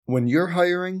When you're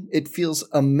hiring, it feels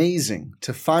amazing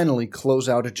to finally close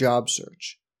out a job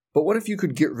search. But what if you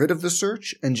could get rid of the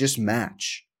search and just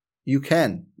match? You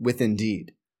can with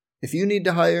Indeed. If you need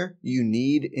to hire, you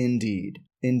need Indeed.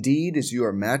 Indeed is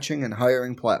your matching and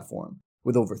hiring platform.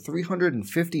 With over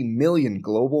 350 million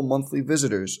global monthly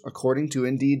visitors, according to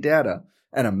Indeed data,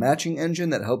 and a matching engine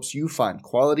that helps you find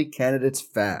quality candidates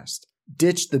fast.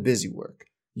 Ditch the busy work.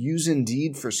 Use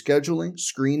Indeed for scheduling,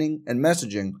 screening, and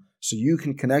messaging so you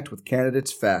can connect with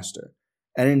candidates faster.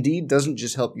 And Indeed doesn't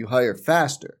just help you hire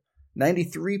faster.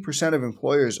 93% of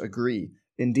employers agree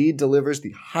Indeed delivers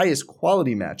the highest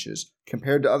quality matches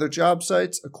compared to other job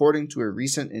sites, according to a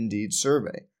recent Indeed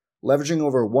survey. Leveraging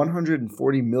over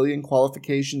 140 million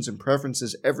qualifications and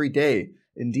preferences every day,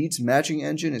 Indeed's matching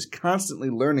engine is constantly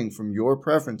learning from your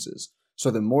preferences, so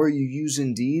the more you use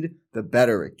Indeed, the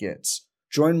better it gets.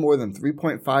 Join more than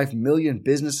 3.5 million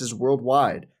businesses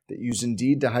worldwide that use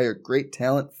Indeed to hire great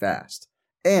talent fast.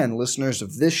 And listeners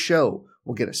of this show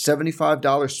will get a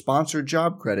 $75 sponsored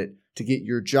job credit to get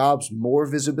your jobs more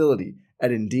visibility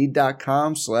at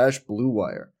Indeed.com/Blue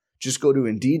Wire. Just go to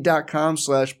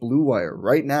Indeed.com/Blue Wire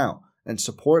right now and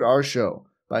support our show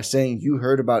by saying you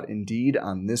heard about Indeed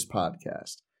on this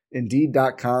podcast.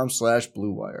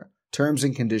 Indeed.com/Blue Wire. Terms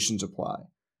and conditions apply.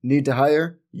 Need to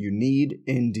hire? You need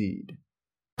Indeed.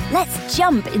 Let's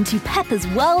jump into Peppa's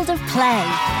world of play.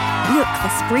 Look for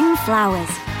spring flowers,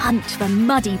 hunt for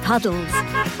muddy puddles,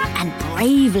 and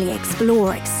bravely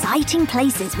explore exciting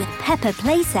places with Peppa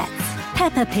playsets.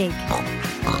 Peppa Pig.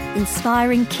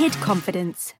 Inspiring kid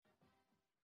confidence.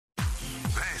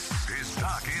 This is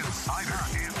Duck Insider.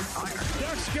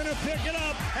 Duck's gonna pick it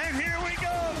up, and here we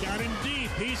go. Got him deep.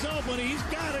 He's open. He's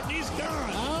got it. He's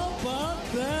gone. How about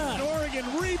that? Oregon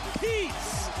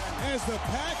repeats as the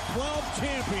Pac-12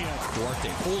 champion. Duarte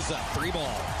pulls up,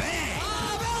 3-ball. Bang!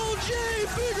 LJ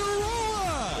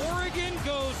Figueroa! Oregon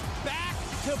goes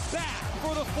back-to-back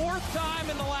for the fourth time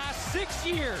in the last 6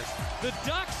 years. The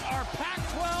Ducks are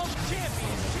Pac-12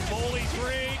 champions. Foley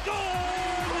three. Goal!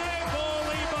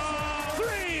 Foley ball.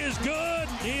 Three is good.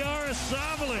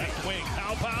 Araceli. Wing.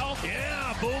 Pow.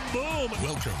 Yeah, boom, boom.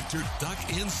 Welcome to Duck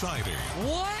Insider.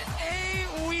 What a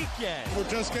weekend. We're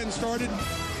just getting started.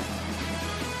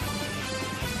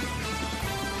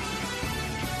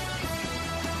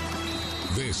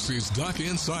 This is Duck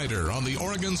Insider on the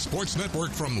Oregon Sports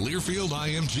Network from Learfield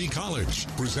IMG College.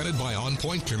 Presented by On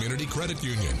Point Community Credit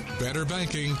Union. Better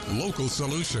banking, local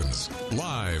solutions.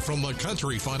 Live from the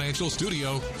Country Financial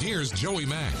Studio, here's Joey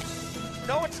Mack.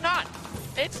 No, it's not.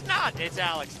 It's not. It's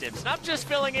Alex Stimson. I'm just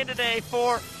filling in today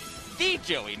for the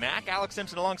Joey Mack. Alex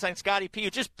Simpson alongside Scotty P, who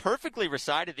just perfectly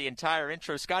recited the entire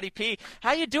intro. Scotty P,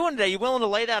 how you doing today? You willing to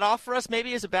lay that off for us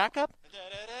maybe as a backup? Yeah,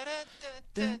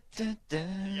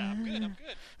 I'm good.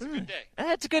 It's a good day.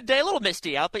 It's a good day. A little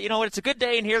misty out, but you know what? It's a good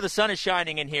day in here. The sun is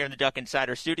shining in here in the Duck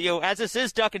Insider studio. As this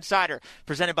is Duck Insider,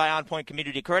 presented by On Point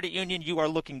Community Credit Union, you are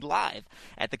looking live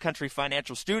at the Country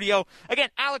Financial Studio. Again,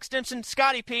 Alex Stimson,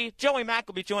 Scotty P, Joey Mack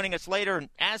will be joining us later, and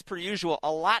as per usual,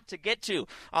 a lot to get to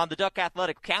on the Duck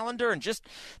Athletic calendar and just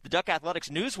the Duck Athletics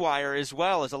newswire as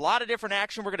well. There's a lot of different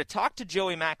action. We're going to talk to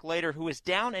Joey Mack later, who is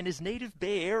down in his native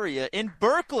Bay Area in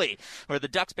Berkeley, where the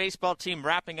Ducks baseball team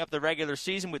wrapping up the regular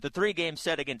season with the 3-game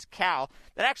set against Cal.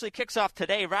 That actually kicks off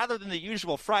today rather than the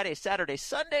usual Friday, Saturday,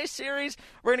 Sunday series.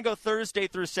 We're going to go Thursday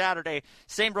through Saturday.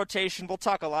 Same rotation. We'll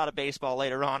talk a lot of baseball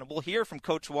later on. We'll hear from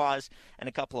Coach Waz and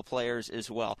a couple of players as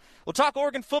well. We'll talk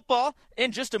Oregon football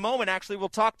in just a moment, actually. We'll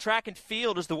talk track and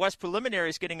field as the West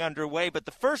preliminaries getting underway. But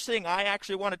the first thing I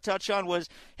actually want to touch on was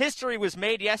history was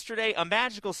made yesterday. A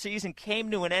magical season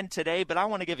came to an end today, but I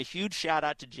want to give a huge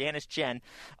shout-out to Janice Chen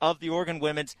of the Oregon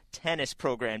women's tennis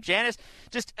program. Janice,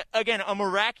 just, again, a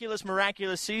miraculous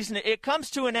season. It comes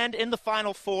to an end in the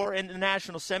Final Four in the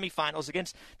national semifinals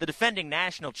against the defending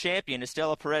national champion,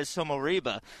 Estela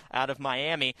Perez-Somoriba, out of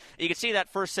Miami. You can see that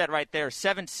first set right there,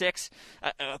 7-6,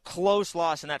 a close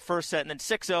loss in that first set, and then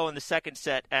 6-0 in the second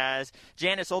set as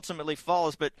Janice ultimately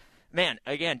falls. But man,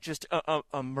 again, just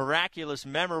a miraculous,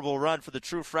 memorable run for the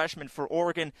true freshman for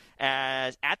Oregon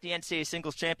as at the NCAA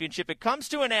Singles Championship. It comes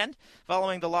to an end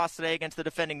following the loss today against the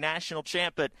defending national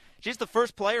champ, but she's the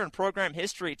first player in program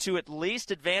history to at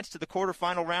least advance to the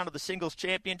quarterfinal round of the Singles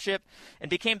Championship and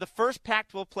became the first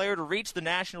Pac-12 player to reach the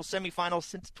national semifinals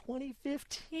since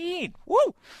 2015.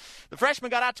 Woo! The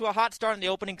freshman got out to a hot start in the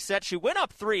opening set. She went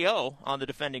up 3-0 on the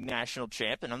defending national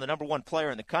champ and on the number one player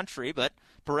in the country, but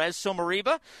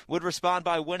Perez-Somoriba would respond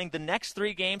by winning the next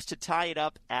 3 games to tie it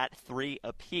up at 3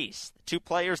 apiece. The two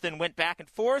players then went back and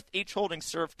forth, each holding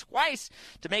serve twice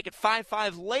to make it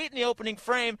 5-5 late in the opening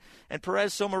frame, and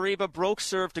Perez-Somoriba Reba broke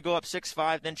serve to go up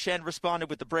 6-5. Then Chen responded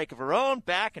with the break of her own,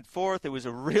 back and forth. It was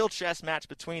a real chess match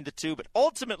between the two, but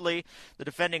ultimately the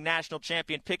defending national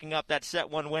champion picking up that set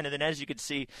 1 win, and then as you can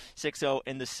see, 6-0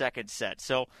 in the second set.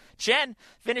 So Chen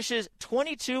finishes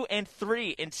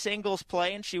 22-3 in singles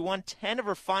play, and she won 10 of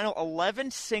her final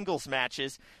 11 singles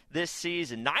matches this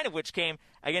season, 9 of which came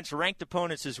against ranked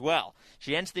opponents as well.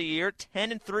 She ends the year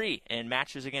 10-3 in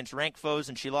matches against ranked foes,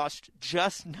 and she lost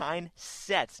just 9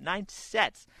 sets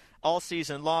all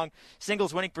season long.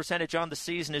 Singles winning percentage on the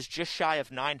season is just shy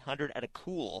of 900 at a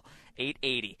cool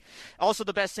 880. Also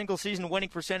the best single season winning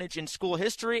percentage in school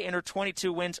history, and her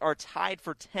 22 wins are tied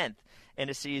for 10th in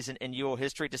a season in UO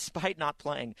history, despite not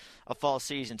playing a fall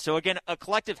season. So again, a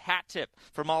collective hat tip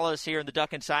from all of us here in the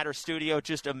Duck Insider studio.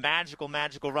 Just a magical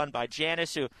run by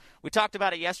Janice, who we talked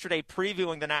about it yesterday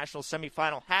previewing the national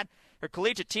semifinal, had her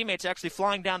collegiate teammates actually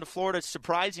flying down to Florida,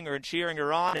 surprising her and cheering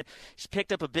her on. And she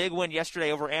picked up a big win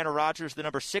yesterday over Anna Rogers, the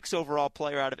number 6 overall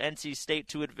player out of NC State,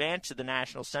 to advance to the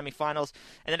national semifinals.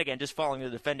 And then again, just following the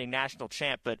defending national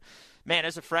champ. But man,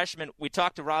 as a freshman, we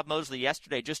talked to Rob Mosley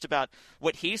yesterday just about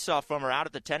what he saw from her out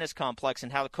at the tennis complex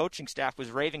and how the coaching staff was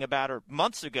raving about her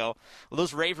months ago. Well,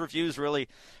 those rave reviews really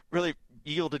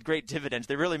yielded great dividends.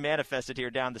 They really manifested here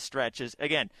down the stretch.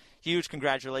 Again, huge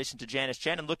congratulations to Janice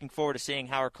Chen, and looking forward to seeing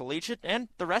how her collegiate and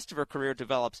the rest of her career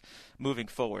develops moving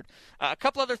forward. A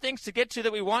couple other things to get to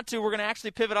that we want to. We're going to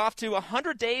actually pivot off to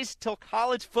 100 days till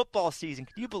college football season.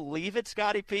 Can you believe it,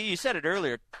 Scotty P? You said it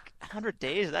earlier. 100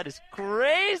 days? That is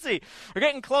crazy. We're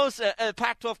getting close.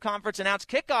 Pac-12 Conference announced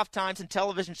kickoff times and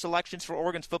television selections for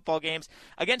Oregon's football games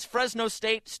against Fresno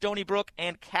State, Stony Brook,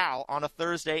 and Cal on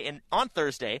Thursday in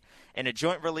a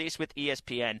joint release with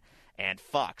ESPN and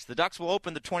Fox. The Ducks will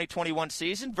open the 2021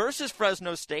 season versus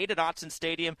Fresno State at Autzen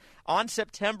Stadium on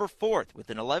September 4th with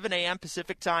an 11 a.m.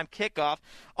 Pacific Time kickoff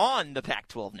on the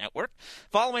Pac-12 network.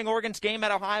 Following Oregon's game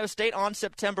at Ohio State on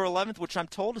September 11th, which I'm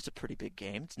told is a pretty big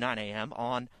game. It's 9 a.m.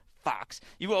 on Fox.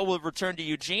 UO will return to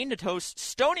Eugene to host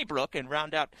Stony Brook and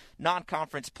round out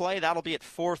non-conference play. That'll be at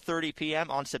 4:30 p.m.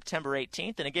 on September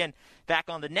 18th. And again, back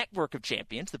on the Network of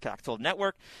Champions, the Pac-12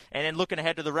 Network. And then looking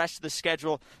ahead to the rest of the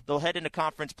schedule, they'll head into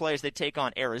conference play as they take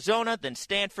on Arizona, then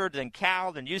Stanford, then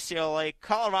Cal, then UCLA,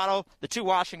 Colorado, the 2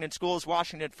 Washington schools,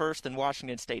 Washington first, then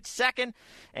Washington State second,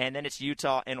 and then it's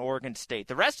Utah and Oregon State.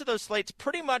 The rest of those slates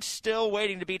pretty much still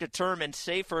waiting to be determined,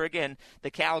 save for, again,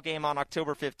 the Cal game on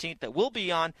October 15th that will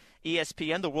be on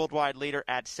ESPN, the worldwide leader,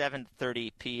 at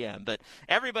 7:30 p.m. But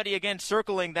everybody, again,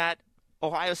 circling that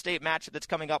Ohio State match that's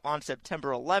coming up on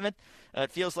September 11th. It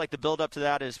feels like the build-up to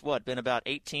that is, been about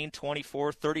 18,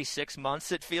 24, 36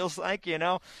 months, it feels like,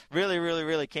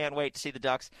 Really can't wait to see the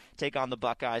Ducks take on the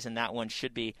Buckeyes, and that one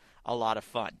should be a lot of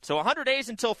fun. So 100 days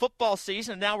until football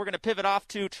season, and now we're going to pivot off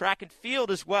to track and field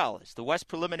as well, as the West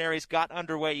preliminaries got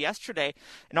underway yesterday,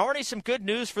 and already some good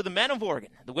news for the men of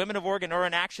Oregon. The women of Oregon are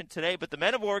in action today, but the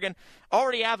men of Oregon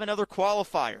already have another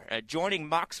qualifier. Joining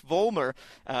Max Vollmer,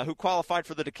 who qualified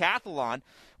for the decathlon,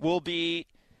 will be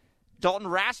Dalton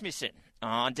Rasmussen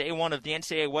on day one of the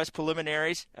NCAA West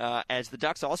preliminaries, as the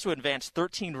Ducks also advanced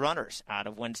 13 runners out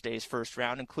of Wednesday's first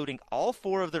round, including all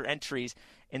 4 of their entries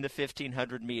in the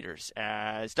 1,500 meters.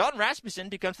 As Dalton Rasmussen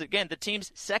becomes, again, the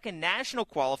team's second national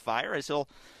qualifier, as he'll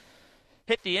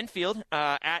hit the infield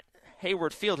at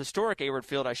Hayward Field, historic Hayward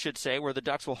Field, I should say, where the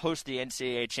Ducks will host the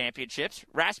NCAA championships.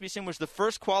 Rasmussen was the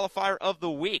first qualifier of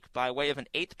the week by way of an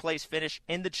 8th-place finish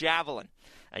in the javelin.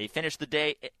 He finished with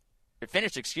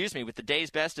the day's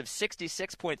best of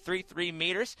 66.33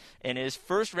 meters in his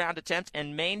first round attempt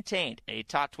and maintained a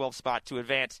top 12 spot to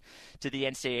advance to the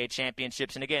NCAA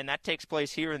championships. And again, that takes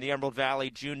place here in the Emerald Valley,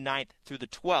 June 9th through the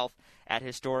 12th at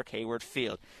historic Hayward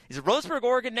Field. He's a Roseburg,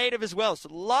 Oregon native as well, so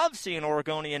love seeing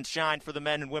Oregonians shine for the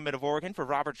men and women of Oregon for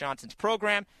Robert Johnson's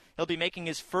program. He'll be making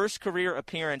his first career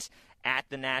appearance at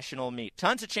the national meet.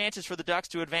 Tons of chances for the Ducks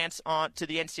to advance on to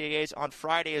the NCAAs on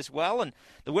Friday as well, and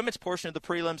the women's portion of the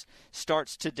prelims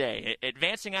starts today.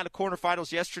 Advancing out of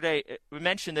quarterfinals yesterday, we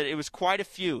mentioned that it was quite a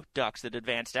few Ducks that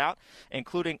advanced out,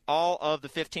 including all of the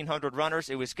 1,500 runners.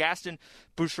 It was Gaston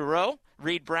Bouchereau,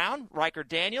 Reed Brown, Riker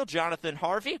Daniel, Jonathan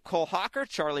Harvey, Cole Hawker,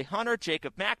 Charlie Hunter,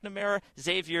 Jacob McNamara,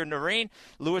 Xavier Noreen,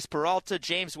 Luis Peralta,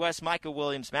 James West, Micah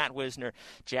Williams, Matt Wisner,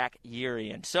 Jack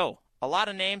Urian. So, A lot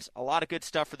of names, a lot of good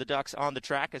stuff for the Ducks on the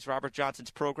track as Robert Johnson's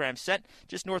program sent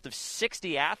just north of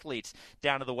 60 athletes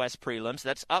down to the West Prelims.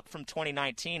 That's up from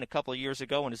 2019 a couple of years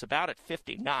ago and is about at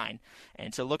 59.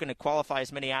 And so looking to qualify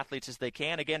as many athletes as they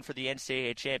can, again, for the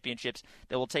NCAA championships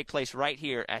that will take place right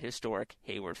here at historic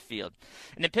Hayward Field.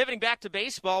 And then pivoting back to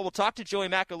baseball, we'll talk to Joey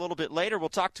Mack a little bit later. We'll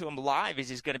talk to him live as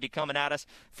he's going to be coming at us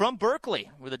from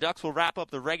Berkeley, where the Ducks will wrap up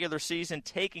the regular season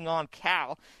taking on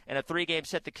Cal in a 3-game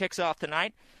set that kicks off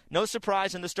tonight. No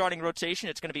surprise in the starting rotation.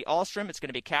 It's going to be Ahlstrom, it's going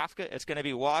to be Kafka, it's going to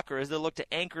be Walker as they look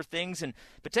to anchor things and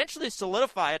potentially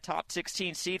solidify a top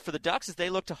 16 seed for the Ducks as they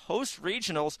look to host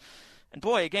regionals. And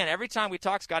boy, again, every time we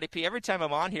talk, Scotty P, every time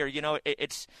I'm on here,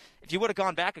 it's if you would have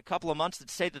gone back a couple of months to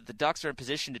say that the Ducks are in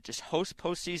position to just host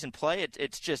postseason play,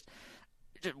 it's just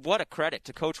what a credit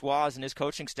to Coach Waz and his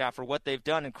coaching staff for what they've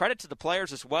done, and credit to the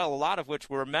players as well, a lot of which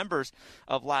were members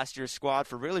of last year's squad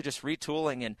for really just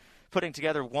retooling and putting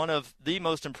together one of the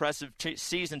most impressive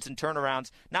seasons and turnarounds,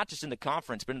 not just in the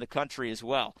conference, but in the country as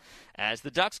well. As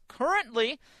the Ducks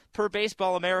currently, per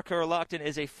Baseball America, are locked in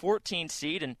as a 14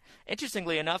 seed, and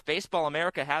interestingly enough, Baseball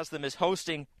America has them as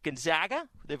hosting Gonzaga,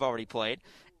 who they've already played,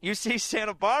 UC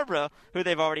Santa Barbara, who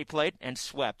they've already played and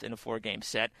swept in a 4-game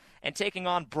set, and taking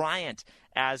on Bryant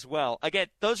as well. Again,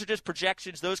 those are just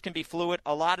projections. Those can be fluid.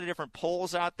 A lot of different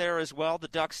polls out there as well. The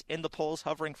Ducks in the polls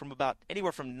hovering from about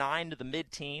anywhere from 9 to the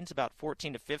mid-teens, about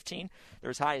 14 to 15. They're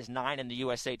as high as 9 in the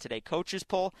USA Today coaches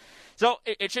poll. So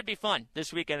it should be fun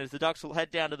this weekend as the Ducks will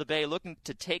head down to the Bay looking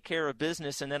to take care of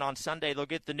business, and then on Sunday they'll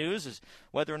get the news as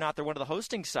whether or not they're one of the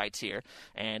hosting sites here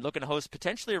and looking to host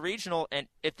potentially a regional, and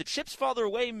if the chips fall their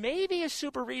way, maybe a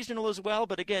super regional as well.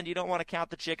 But again, you don't want to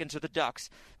count the chickens or the ducks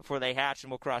before they hatch, and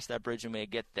we'll cross that bridge when we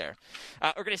get there.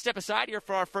 We're going to step aside here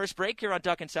for our first break here on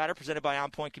Duck Insider, presented by On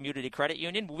Point Community Credit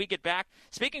Union. When we get back,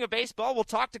 speaking of baseball, we'll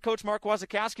talk to Coach Mark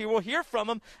Wasikowski. We'll hear from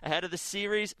him ahead of the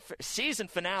season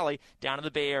finale down in the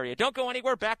Bay Area. Don't go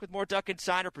anywhere. Back with more Duck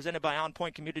Insider, presented by On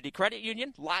Point Community Credit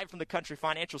Union, live from the Country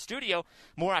Financial Studio.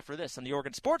 More after this on the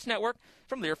Oregon Sports Network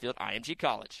from Learfield IMG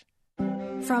College.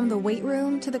 From the weight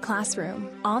room to the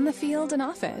classroom, on the field and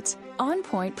off it, On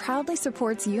Point proudly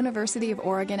supports University of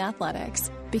Oregon athletics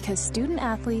because student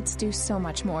athletes do so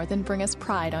much more than bring us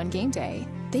pride on game day.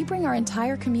 They bring our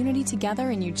entire community together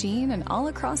in Eugene and all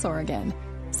across Oregon.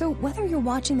 So whether you're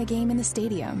watching the game in the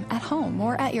stadium, at home,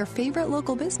 or at your favorite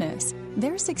local business,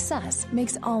 their success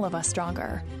makes all of us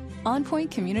stronger. On Point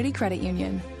Community Credit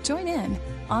Union. Join in.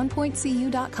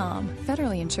 OnPointCU.com.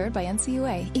 Federally insured by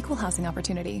NCUA. Equal housing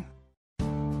opportunity.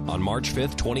 On March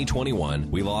 5th,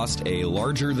 2021, we lost a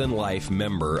larger-than-life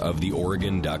member of the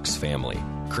Oregon Ducks family.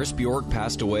 Chris Bjork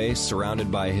passed away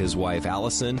surrounded by his wife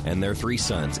Allison and their 3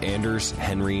 sons, Anders,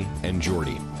 Henry, and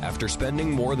Jordy. After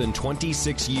spending more than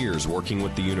 26 years working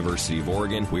with the University of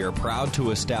Oregon, we are proud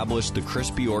to establish the Chris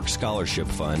Bjork Scholarship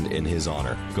Fund in his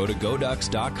honor. Go to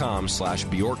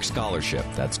goducks.com/Bjork Scholarship.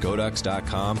 That's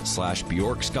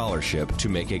goducks.com/Bjork Scholarship to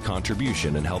make a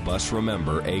contribution and help us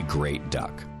remember a great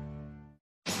Duck.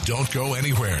 Don't go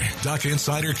anywhere. Duck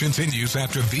Insider continues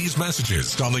after these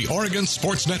messages on the Oregon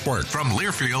Sports Network from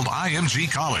Learfield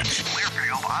IMG College.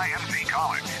 Learfield IMG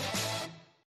College.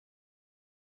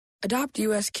 Adopt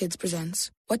US Kids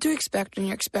presents What to Expect When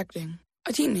You're Expecting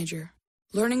a Teenager.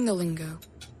 Learning the lingo.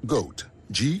 GOAT,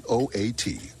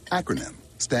 G-O-A-T, acronym,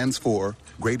 stands for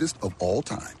Greatest of All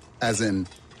Time. As in,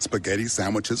 spaghetti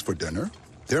sandwiches for dinner?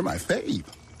 They're my fave.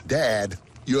 Dad,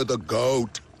 you're the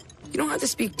GOAT. You don't have to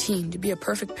speak teen to be a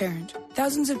perfect parent.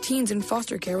 Thousands of teens in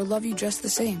foster care will love you just the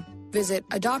same. Visit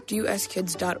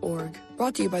adoptuskids.org.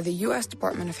 Brought to you by the U.S.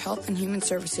 Department of Health and Human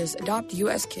Services, Adopt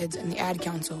U.S. Kids, and the Ad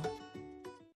Council.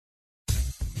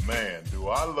 Man, do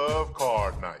I love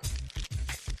card night.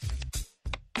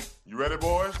 You ready,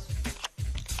 boys?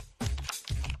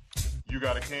 You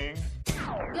got a king?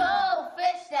 Go,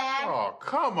 Fish Dad! Oh,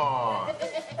 come on.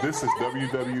 This is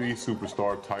WWE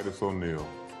superstar Titus O'Neil.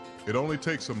 It only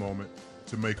takes a moment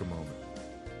to make a moment.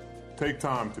 Take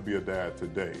time to be a dad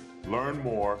today. Learn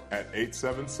more at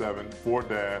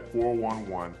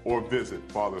 877-4DAD-411 or visit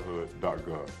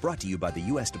fatherhood.gov. Brought to you by the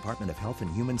U.S. Department of Health and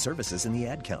Human Services and the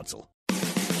Ad Council.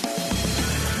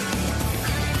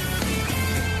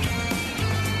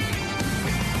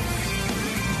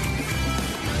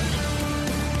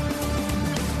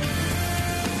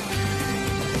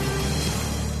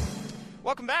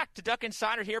 Welcome back to Duck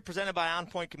Insider here, presented by On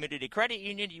Point Community Credit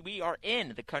Union. We are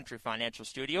in the Country Financial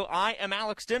Studio. I am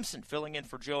Alex Stimson, filling in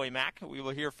for Joey Mack, who we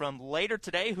will hear from later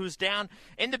today, who's down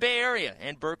in the Bay Area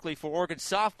in Berkeley for Oregon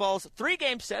softball's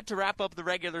 3-game set to wrap up the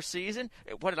regular season.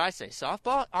 What did I say?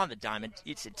 Softball? On the diamond.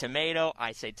 You said tomato.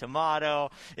 I say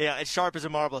tomato. Yeah, it's sharp as a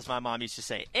marble, as my mom used to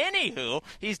say. Anywho,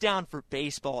 he's down for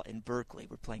baseball in Berkeley.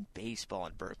 We're playing baseball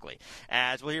in Berkeley.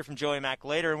 As we'll hear from Joey Mack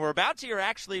later, and we're about to hear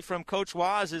actually from Coach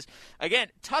Waz. Again,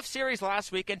 tough series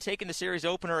last weekend, taking the series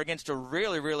opener against a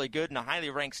really, really good and a highly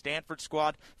ranked Stanford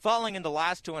squad, falling in the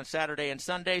last two on Saturday and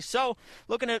Sunday. So,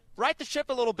 looking to right the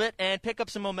ship a little bit and pick up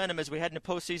some momentum as we head into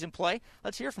postseason play.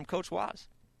 Let's hear from Coach Waz.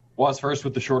 Waz, first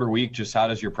with the shorter week, just how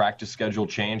does your practice schedule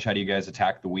change? How do you guys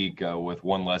attack the week with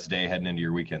one less day heading into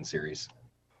your weekend series?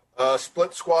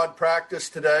 Split squad practice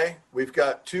today. We've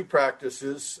got 2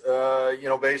 practices.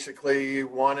 Basically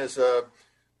one is a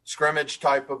scrimmage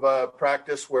type of a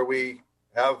practice where we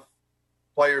have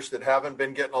players that haven't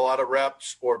been getting a lot of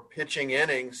reps or pitching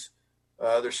innings.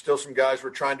 There's still some guys we're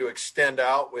trying to extend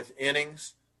out with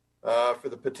innings for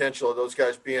the potential of those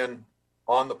guys being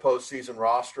on the postseason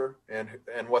roster and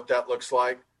what that looks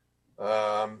like.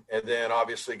 And then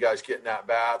obviously guys getting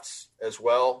at-bats as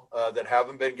well that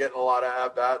haven't been getting a lot of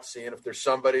at-bats, seeing if there's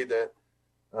somebody that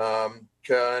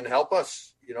can help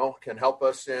us,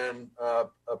 in a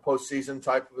postseason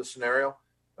type of a scenario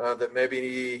that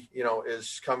maybe,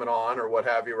 is coming on or what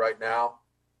have you right now.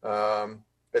 And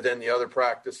then the other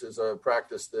practice is a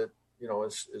practice that,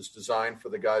 is designed for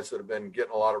the guys that have been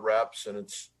getting a lot of reps, and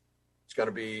it's going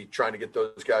to be trying to get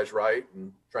those guys right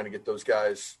and trying to get those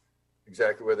guys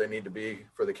exactly where they need to be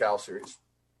for the Cal series.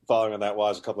 Following on that,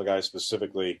 was a couple of guys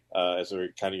specifically as they're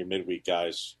kind of your midweek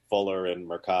guys, Fuller and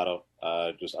Mercado.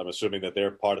 I'm assuming that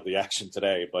they're part of the action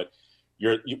today, but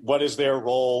what is their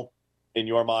role in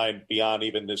your mind beyond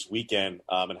even this weekend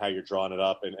and how you're drawing it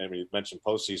up? And you mentioned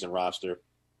postseason roster.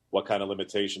 What kind of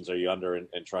limitations are you under in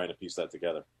trying to piece that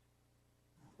together?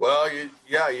 Well, you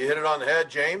hit it on the head,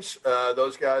 James.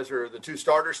 Those guys are the 2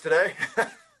 starters today.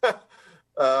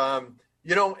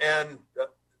 And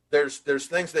there's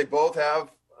things they both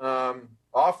have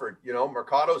offered.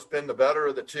 Mercado's been the better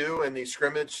of the 2 in these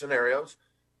scrimmage scenarios.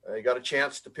 He got a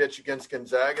chance to pitch against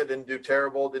Gonzaga, didn't do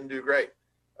terrible, didn't do great.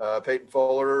 Peyton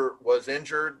Fuller was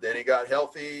injured, then he got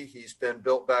healthy. He's been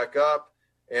built back up,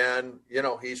 and,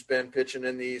 he's been pitching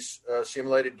in these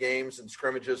simulated games and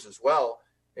scrimmages as well,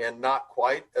 and not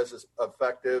quite as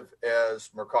effective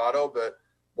as Mercado. But,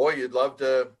 boy, you'd love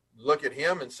to look at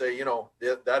him and say,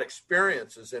 that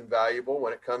experience is invaluable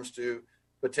when it comes to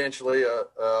potentially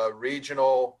a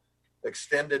regional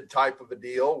extended type of a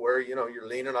deal where, you're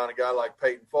leaning on a guy like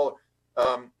Peyton Fuller.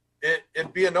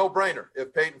 It'd be a no-brainer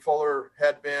if Peyton Fuller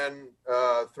had been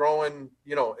throwing,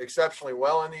 exceptionally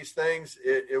well in these things.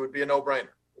 It would be a no-brainer.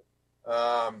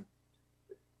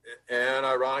 And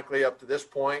ironically, up to this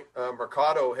point,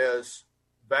 Mercado has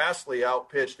vastly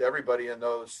outpitched everybody in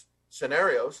those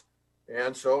scenarios.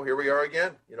 And so here we are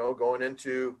again, going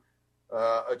into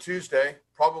a Tuesday,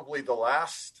 probably the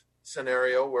last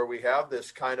scenario where we have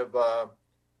this kind of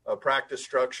a practice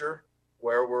structure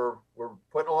where we're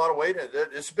putting a lot of weight in it.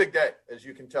 It's a big day, as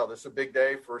you can tell. This is a big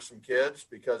day for some kids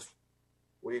because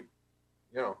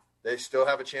they still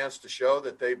have a chance to show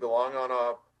that they belong on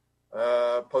a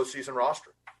postseason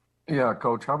roster. Yeah,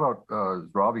 Coach, how about is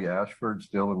Robbie Ashford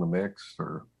still in the mix,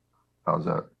 or how's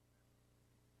that?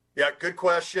 Yeah, good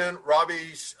question.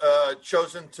 Robbie's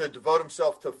chosen to devote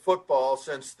himself to football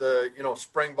since the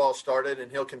spring ball started,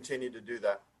 and he'll continue to do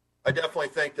that. I definitely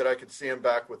think that I could see him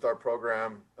back with our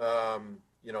program,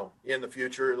 in the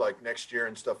future, like next year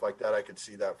and stuff like that. I could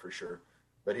see that for sure.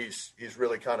 But he's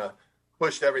really kind of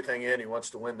pushed everything in. He wants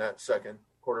to win that second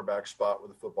quarterback spot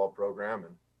with the football program,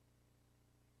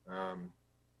 and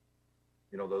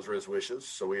those are his wishes.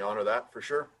 So we honor that for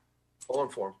sure. Pulling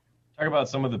for him. Talk about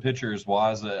some of the pitchers,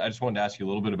 Waz. I just wanted to ask you a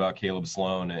little bit about Caleb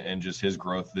Sloan and just his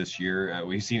growth this year.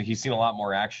 He's seen a lot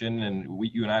more action, and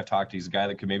you and I have talked. He's a guy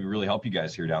that could maybe really help you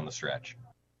guys here down the stretch.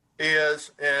 He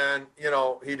is, and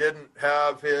he didn't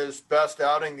have his best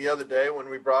outing the other day when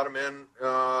we brought him in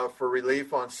for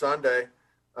relief on Sunday,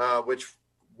 which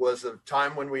was a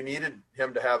time when we needed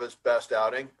him to have his best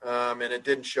outing, and it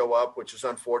didn't show up, which is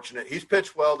unfortunate. He's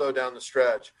pitched well though down the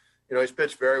stretch. He's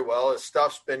pitched very well. His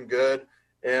stuff's been good.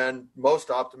 And most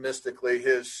optimistically,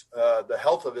 the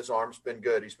health of his arm's been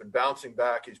good. He's been bouncing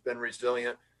back. He's been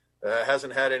resilient.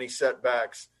 Hasn't had any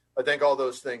setbacks. I think all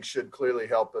those things should clearly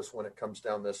help us when it comes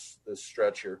down this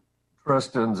stretch here.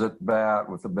 Tristan's at bat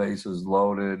with the bases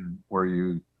loaded. Were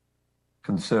you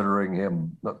considering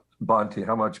him bunting?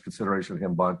 How much consideration of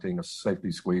him bunting, a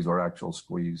safety squeeze or actual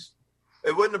squeeze?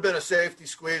 it wouldn't have been a safety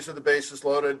squeeze with the bases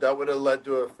loaded. That would have led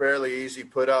to a fairly easy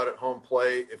put out at home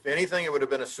plate. If anything, it would have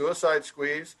been a suicide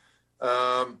squeeze.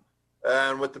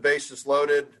 And with the bases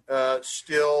loaded,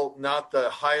 still not the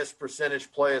highest percentage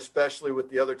play, especially with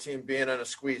the other team being on a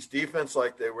squeeze defense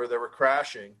like they were. They were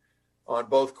crashing on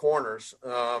both corners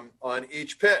on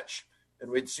each pitch. And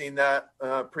we'd seen that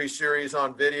pre-series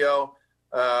on video.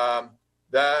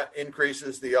 That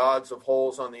increases the odds of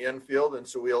holes on the infield, and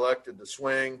so we elected to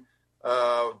swing.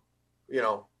 Love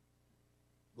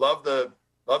the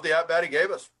at-bat he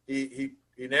gave us. He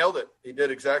nailed it. He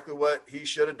did exactly what he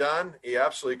should have done. He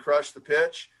absolutely crushed the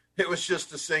pitch. It was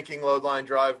just a sinking load line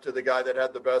drive to the guy that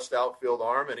had the best outfield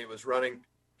arm, and he was running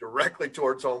directly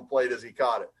towards home plate as he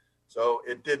caught it. So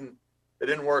it didn't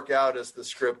work out as the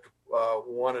script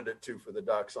wanted it to for the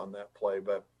Ducks on that play,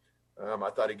 but I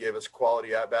thought he gave us a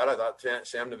quality at-bat. I thought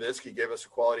Sam Nowitzki gave us a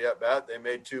quality at-bat. They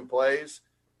made 2 plays.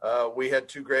 We had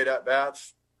 2 great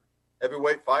at-bats.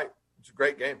 Heavyweight fight. It's a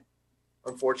great game.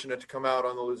 Unfortunate to come out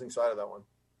on the losing side of that one.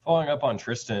 Following up on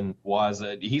Tristan, was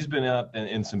he's been up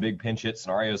in some big pinch hit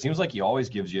scenarios. Seems like he always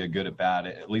gives you a good at-bat,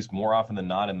 at least more often than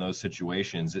not in those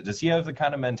situations. Does he have the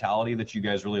kind of mentality that you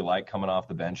guys really like coming off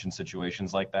the bench in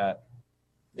situations like that?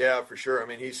 Yeah, for sure. I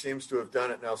mean, he seems to have done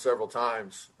it now several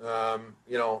times.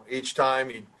 Each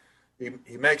time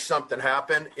he makes something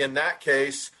happen. In that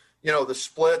case, the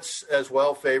splits as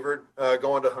well favored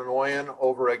going to Hanoyan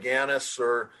over Aganis,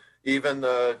 or even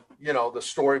the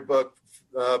storybook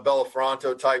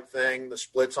Bellafronto type thing. The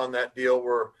splits on that deal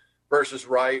were versus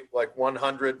right, like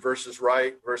 100 versus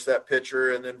right versus that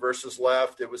pitcher, and then versus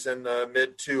left. It was in the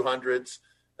mid 200s,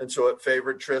 and so it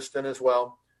favored Tristan as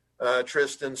well.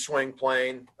 Tristan's swing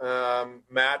plane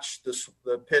matched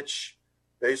the pitch,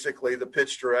 basically the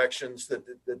pitch directions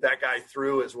that guy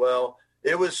threw as well.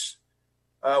 It was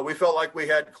we felt like we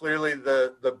had clearly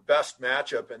the best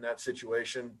matchup in that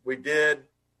situation. We did,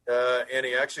 and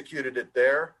he executed it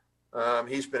there.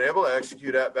 He's been able to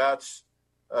execute at-bats,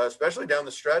 especially down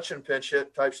the stretch and pinch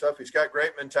hit type stuff. He's got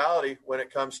great mentality when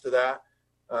it comes to that.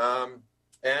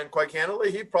 And quite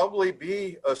candidly, he'd probably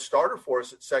be a starter for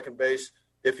us at second base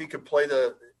if he could play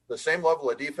the same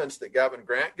level of defense that Gavin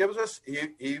Grant gives us.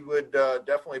 He would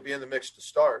definitely be in the mix to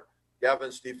start.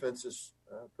 Gavin's defense is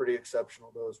pretty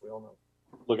exceptional, though, as we all know.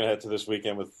 Looking ahead to this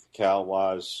weekend with Cal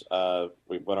Waz,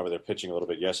 we went over their pitching a little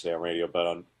bit yesterday on radio, but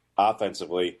on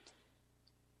offensively,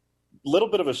 a little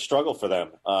bit of a struggle for them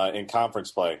in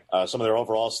conference play. Some of their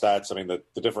overall stats, I mean, the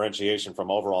differentiation from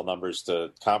overall numbers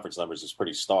to conference numbers is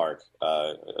pretty stark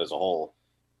as a whole.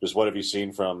 Just what have you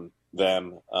seen from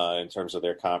them in terms of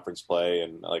their conference play?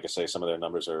 And like I say, some of their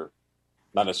numbers are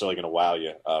not necessarily going to wow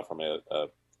you from a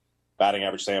batting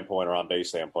average standpoint or on base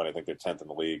standpoint. I think they're 10th in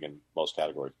the league in most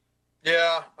categories.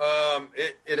 Yeah,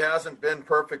 it hasn't been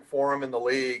perfect for them in the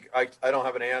league. I don't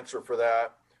have an answer for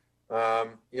that. I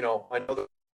know that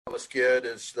Dallas Kid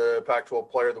is the Pac-12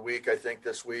 Player of the Week, I think,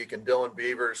 this week, and Dylan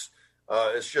Beavers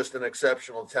is just an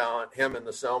exceptional talent. Him and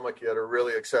the Selma kid are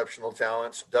really exceptional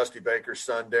talents. Dusty Baker's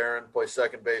son, Darren, plays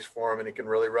second base for him, and he can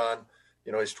really run.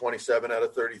 He's 27 out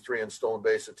of 33 in stolen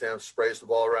base attempts, sprays the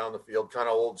ball around the field, kind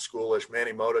of old schoolish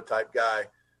Manny Mota type guy.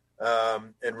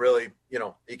 And really,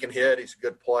 he can hit. He's a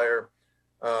good player.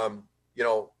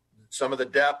 Some of the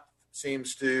depth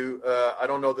seems to, I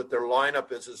don't know that their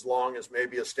lineup is as long as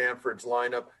maybe a Stanford's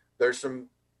lineup. There's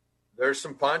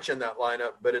some punch in that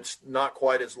lineup, but it's not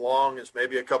quite as long as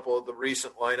maybe a couple of the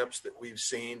recent lineups that we've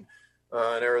seen,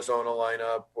 an Arizona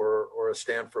lineup or a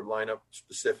Stanford lineup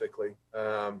specifically.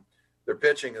 Their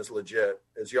pitching is legit.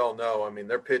 As y'all know, I mean,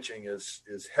 their pitching is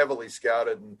heavily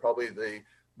scouted and probably the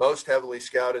most heavily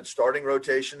scouted starting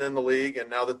rotation in the league. And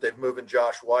now that they've moved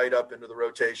Josh White up into the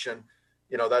rotation,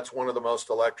 that's one of the most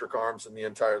electric arms in the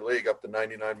entire league, up to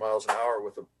 99 miles an hour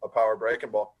with a power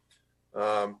breaking ball.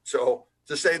 So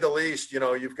to say the least,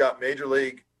 you've got major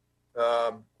league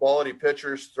quality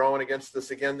pitchers throwing against us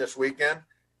again this weekend.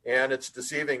 And it's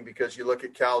deceiving because you look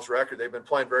at Cal's record. They've been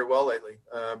playing very well lately,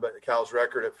 but Cal's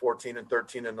record at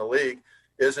 14-13 in the league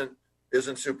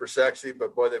isn't super sexy,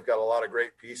 but boy, they've got a lot of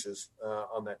great pieces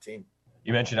on that team.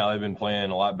 You mentioned how they've been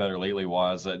playing a lot better lately,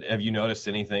 Waz. Have you noticed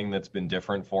anything that's been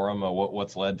different for them?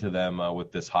 What's led to them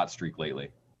with this hot streak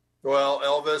lately? Well,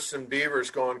 Elvis and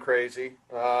Beavers going crazy.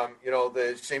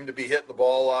 They seem to be hitting the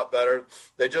ball a lot better.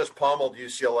 They just pummeled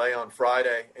UCLA on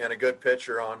Friday, and a good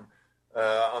pitcher on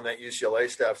that UCLA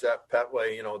staff, Zach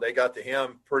Petway. They got to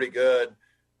him pretty good.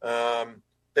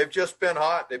 They've just been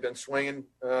hot. They've been swinging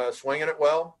it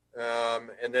well.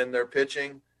 And then their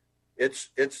pitching, it's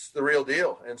the real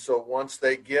deal. And so once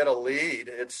they get a lead,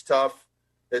 it's tough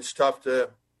to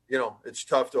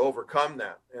overcome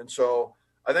that. And so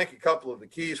I think a couple of the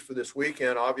keys for this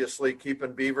weekend, obviously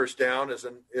keeping Beavers down is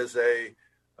a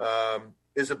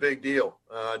big deal.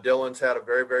 Dylan's had a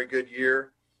very, very good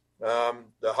year.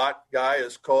 The hot guy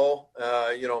is Cole.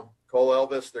 Cole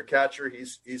Elvis, their catcher.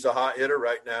 He's a hot hitter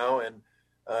right now, and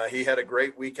he had a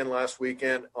great weekend last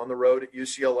weekend on the road at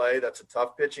UCLA. That's a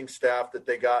tough pitching staff that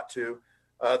they got to.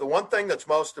 The one thing that's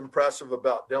most impressive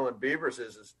about Dylan Beavers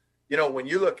is when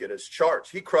you look at his charts,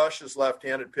 he crushes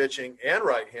left-handed pitching and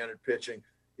right-handed pitching.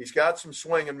 He's got some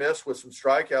swing and miss with some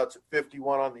strikeouts at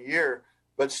 51 on the year,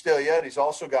 but still yet he's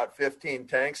also got 15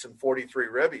 tanks and 43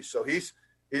 ribbies. So he's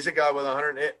a guy with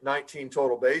 119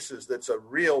 total bases that's a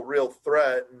real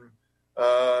threat and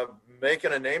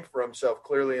making a name for himself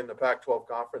clearly in the Pac-12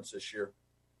 conference this year.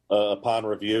 Upon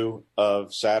review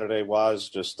of Saturday, was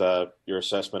just your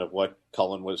assessment of what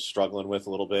Cullen was struggling with a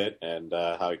little bit and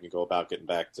how he can go about getting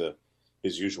back to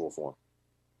his usual form.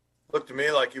 Looked to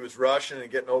me like he was rushing and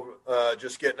getting out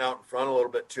in front a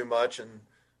little bit too much, and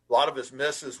a lot of his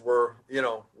misses were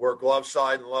glove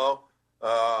side and low.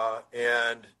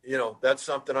 And that's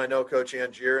something I know Coach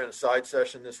Angier in a side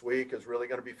session this week is really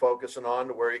going to be focusing on,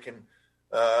 to where he can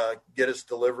get his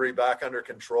delivery back under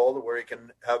control, to where he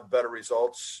can have better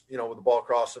results, with the ball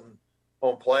crossing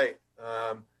home plate.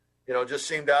 Just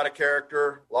seemed out of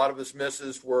character. A lot of his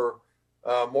misses were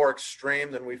more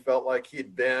extreme than we felt like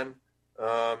he'd been.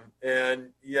 And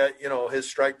yet, his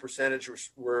strike percentage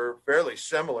were fairly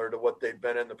similar to what they'd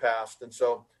been in the past. And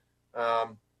so,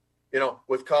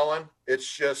 with Cullen, it's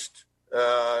just,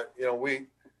 I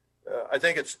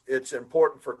think it's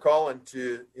important for Cullen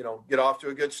to, get off to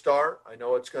a good start. I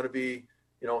know it's going to be,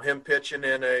 him pitching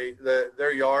in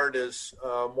their yard is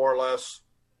more or less,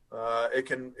 it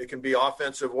can be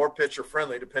offensive or pitcher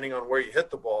friendly depending on where you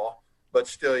hit the ball, but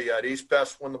still, he's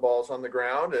best when the ball's on the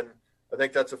ground. And I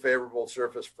think that's a favorable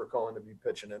surface for Cullen to be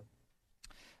pitching in.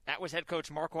 That was head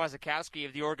coach Mark Wasikowski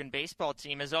of the Oregon baseball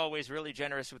team, as always, really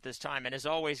generous with his time, and as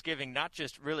always giving not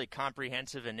just really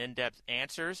comprehensive and in-depth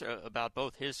answers about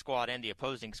both his squad and the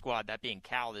opposing squad, that being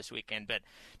Cal this weekend, but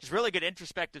just really good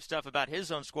introspective stuff about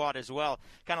his own squad as well,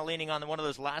 kind of leaning on one of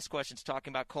those last questions,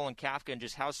 talking about Colin Kafka and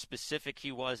just how specific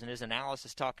he was in his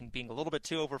analysis, being a little bit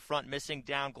too over front, missing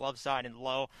down, glove side and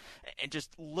low, and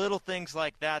just little things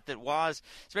like that was,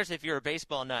 especially if you're a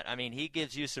baseball nut, I mean, he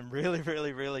gives you some really,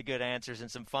 really, really good answers and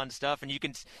some fun stuff, and you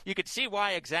can see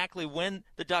why exactly when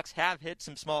the Ducks have hit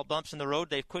some small bumps in the road,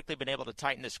 they've quickly been able to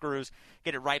tighten the screws,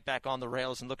 get it right back on the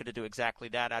rails, and looking to do exactly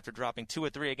that after dropping 2 or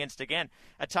 3 against, again,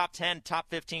 a top 10, top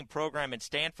 15 program in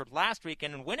Stanford last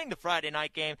weekend and winning the Friday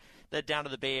night game, led down to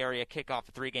the Bay Area kickoff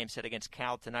a 3-game set against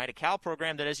Cal tonight. A Cal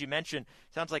program that, as you mentioned,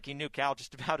 sounds like he knew Cal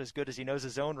just about as good as he knows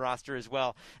his own roster as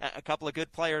well. A couple of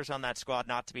good players on that squad,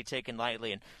 not to be taken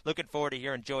lightly, and looking forward to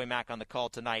hearing Joey Mack on the call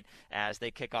tonight as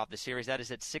they kick off the series. That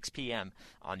is at 6 p.m.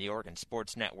 on the Oregon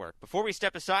Sports Network. Before we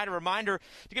step aside, a reminder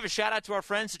to give a shout-out to our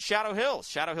friends at Shadow Hills.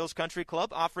 Shadow Hills Country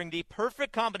Club, offering the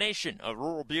perfect combination of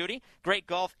rural beauty, great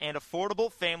golf, and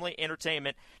affordable family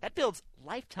entertainment that builds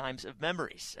lifetimes of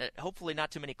memories. Hopefully not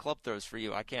too many club throws for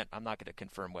you. I'm not going to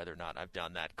confirm whether or not I've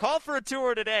done that. Call for a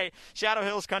tour today. Shadow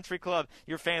Hills Country Club,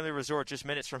 your family resort just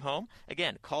minutes from home.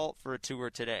 Again, call for a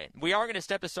tour today. We are going to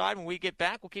step aside. When we get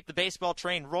back, we'll keep the baseball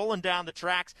train rolling down the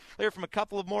tracks. We'll hear from a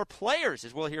couple of more players,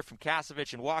 as we'll hear from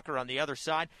Kasevich and Walker on the other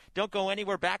side. Don't go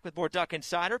anywhere. Back with more Duck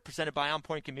Insider, presented by On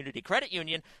Point Community Credit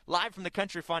Union, live from the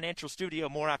Country Financial Studio.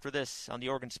 More after this on the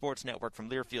Oregon Sports Network from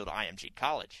Learfield IMG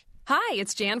College. Hi,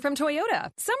 it's Jan from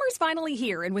Toyota. Summer's finally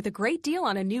here, and with a great deal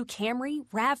on a new Camry,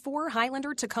 RAV4,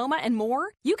 Highlander, Tacoma, and more,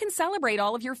 you can celebrate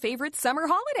all of your favorite summer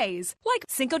holidays, like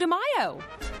Cinco de Mayo,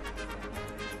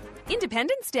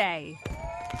 Independence Day,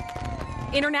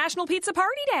 International Pizza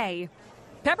Party Day.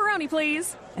 Pepperoni,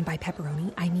 please. And by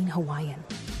pepperoni, I mean Hawaiian.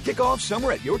 Kick off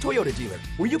summer at your Toyota dealer,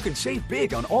 where you can save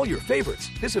big on all your favorites.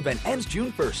 This event ends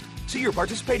June 1st. See your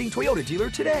participating Toyota dealer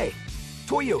today.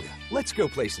 Toyota, let's go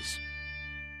places.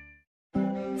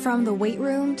 From the weight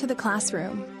room to the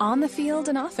classroom, on the field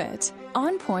and off it,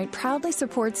 On Point proudly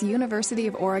supports University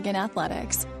of Oregon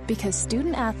athletics because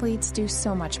student athletes do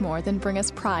so much more than bring us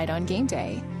pride on game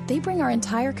day. They bring our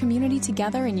entire community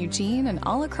together in Eugene and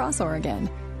all across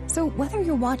Oregon. So whether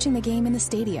you're watching the game in the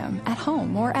stadium, at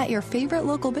home, or at your favorite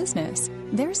local business,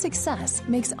 their success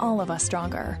makes all of us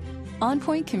stronger. On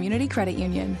Point Community Credit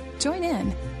Union. Join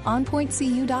in.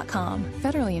 OnPointCU.com.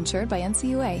 Federally insured by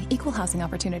NCUA. Equal housing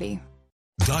opportunity.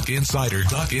 Duck Insider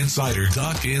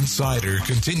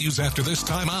continues after this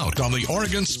timeout on the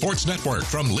Oregon Sports Network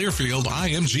from Learfield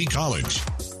IMG College.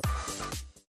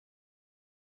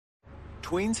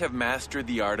 Tweens have mastered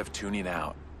the art of tuning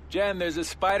out. Jen, there's a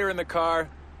spider in the car.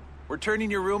 We're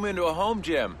turning your room into a home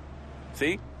gym.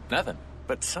 See? Nothing.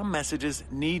 But some messages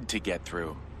need to get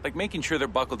through, like making sure they're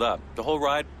buckled up the whole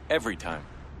ride, every time.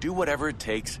 Do whatever it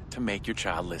takes to make your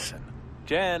child listen.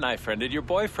 Jen, I friended your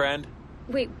boyfriend.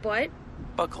 Wait, what?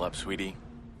 Buckle up, sweetie.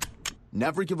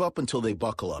 Never give up until they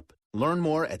buckle up. Learn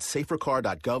more at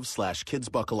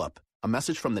safercar.gov/kidsbuckleup. A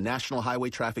message from the National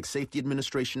Highway Traffic Safety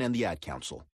Administration and the Ad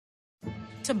Council.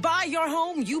 To buy your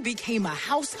home, you became a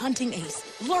house hunting ace.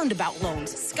 Learned about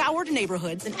loans, scoured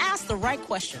neighborhoods, and asked the right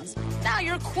questions. Now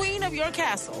you're queen of your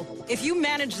castle. If you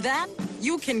manage that,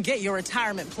 you can get your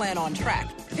retirement plan on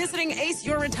track. Visiting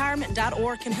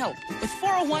aceyourretirement.org can help. With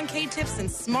 401k tips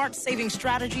and smart saving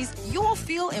strategies, you'll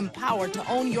feel empowered to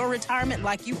own your retirement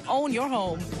like you own your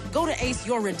home. Go to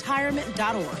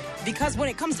aceyourretirement.org. Because when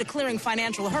it comes to clearing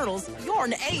financial hurdles, you're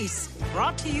an ace.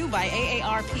 Brought to you by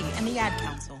AARP and the Ad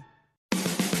Council.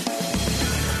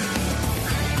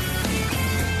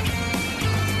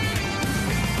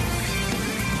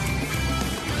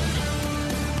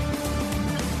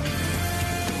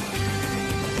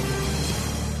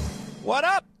 What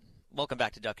up? Welcome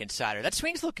back to Duck Insider. That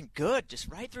swing's looking good,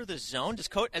 just right through the zone.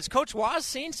 Has Coach Waz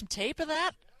seen some tape of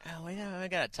that? Oh, I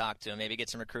got to talk to him, maybe get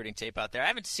some recruiting tape out there. I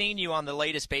haven't seen you on the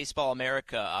latest Baseball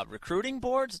America recruiting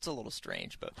boards. It's a little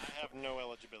strange, but I have no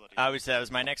eligibility. that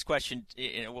was my next question.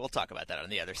 We'll talk about that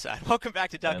on the other side. Welcome back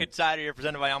to Duck Insider. You're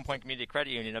presented by On Point Community Credit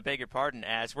Union. I beg your pardon,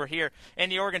 as we're here in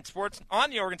the Oregon Sports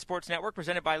Network,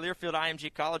 presented by Learfield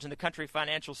IMG College and the Country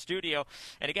Financial Studio,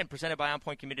 and again presented by On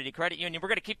Point Community Credit Union. We're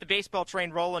going to keep the baseball train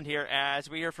rolling here as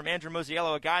we hear from Andrew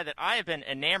Mosiello, a guy that I have been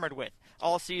enamored with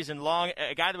all season long,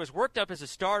 a guy that was worked up as a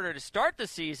starter to start the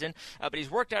season, but he's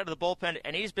worked out of the bullpen,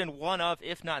 and he's been one of,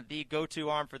 if not the go-to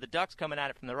arm for the Ducks, coming at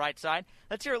it from the right side.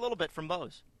 Let's hear a little bit from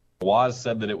Mose. Waz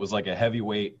said that it was like a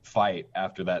heavyweight fight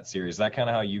after that series. Is that kind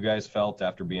of how you guys felt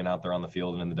after being out there on the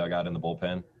field and in the dugout in the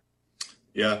bullpen?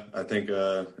 Yeah, I think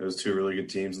it was two really good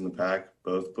teams in the pack.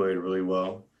 Both played really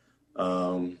well,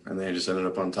 and they just ended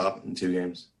up on top in 2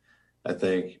 games. I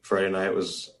think Friday night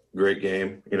was a great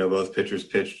game. Both pitchers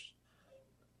pitched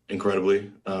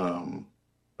incredibly,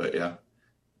 but yeah,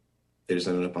 they just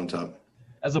ended up on top.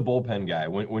 As a bullpen guy,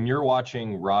 when you're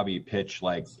watching Robbie pitch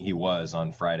like he was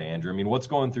on Friday, Andrew, I mean, what's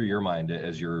going through your mind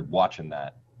as you're watching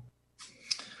that?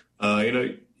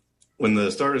 When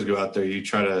the starters go out there, you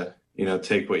try to,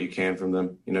 take what you can from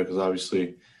them, because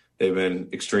obviously they've been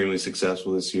extremely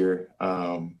successful this year.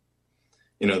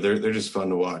 They're just fun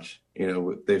to watch.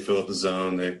 They fill up the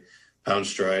zone, they pound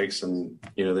strikes, and,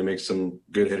 they make some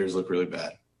good hitters look really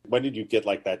bad. When did you get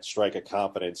like that strike of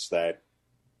confidence that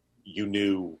you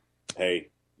knew, hey,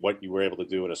 what you were able to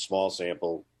do in a small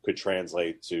sample could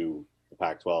translate to the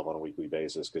Pac-12 on a weekly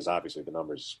basis? Because obviously the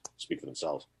numbers speak for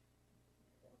themselves.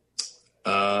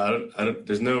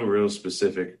 There's no real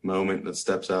specific moment that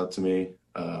steps out to me.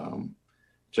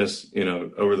 Just,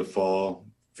 over the fall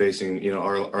facing,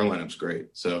 our lineup's great.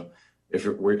 So if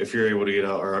you're able to get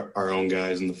out our own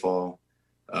guys in the fall,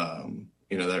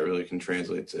 that really can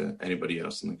translate to anybody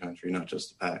else in the country, not just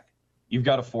the Pac. You've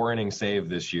got a 4-inning save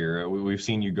this year. We've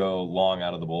seen you go long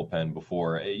out of the bullpen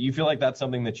before. You feel like that's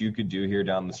something that you could do here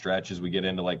down the stretch as we get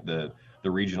into like the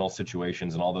regional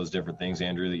situations and all those different things,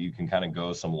 Andrew, that you can kind of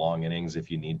go some long innings if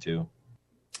you need to?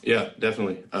 Yeah,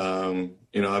 definitely.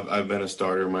 I've been a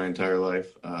starter my entire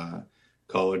life.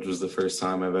 College was the first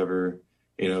time I've ever,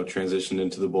 transitioned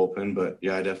into the bullpen. But,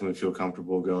 yeah, I definitely feel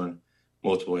comfortable going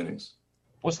multiple innings.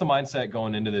 What's the mindset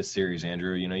going into this series,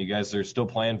 Andrew? You guys are still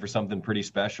playing for something pretty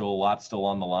special, a lot still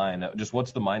on the line. Just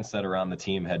what's the mindset around the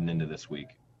team heading into this week?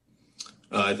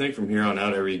 I think from here on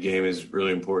out, every game is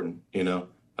really important.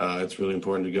 It's really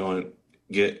important to go and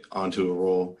get onto a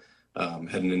roll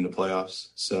heading into playoffs.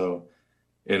 So,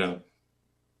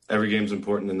 every game's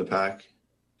important in the Pac,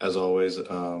 as always.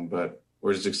 But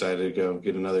we're just excited to go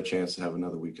get another chance to have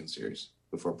another weekend series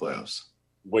before playoffs.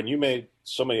 When you made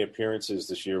so many appearances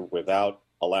this year without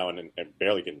allowing and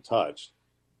barely getting touched,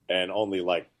 and only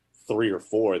like 3 or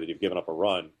 4 that you've given up a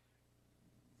run,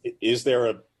 do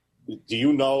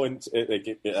you know at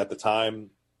the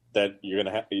time that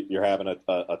you're having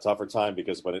a tougher time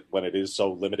because when it is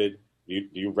so limited, do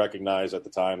you recognize at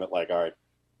the time that like, all right,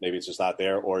 maybe it's just not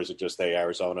there, or is it just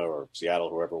Arizona or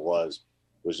Seattle, whoever it was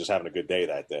just having a good day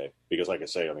that day? Because like I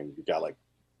say, I mean, you've got like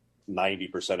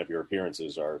 90% of your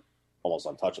appearances are almost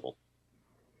untouchable.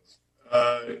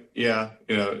 Yeah,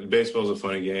 baseball's a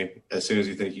funny game. As soon as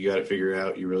you think you got it figured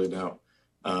out, you really don't.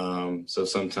 So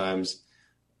sometimes,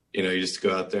 you just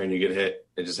go out there and you get hit.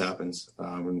 It just happens.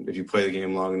 And if you play the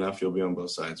game long enough, you'll be on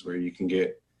both sides where you can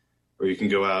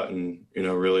go out and,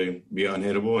 really be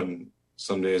unhittable, and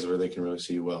some days where they can really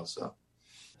see you well.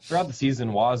 Throughout the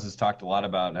season, Waz has talked a lot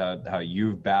about how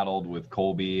you've battled with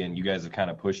Colby and you guys have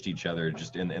kind of pushed each other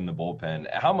just in the bullpen.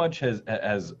 How much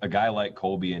has a guy like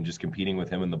Colby and just competing with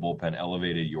him in the bullpen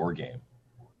elevated your game?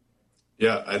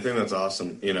 Yeah, I think that's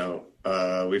awesome.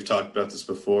 We've talked about this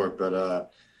before,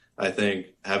 but I think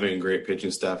having a great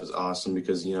pitching staff is awesome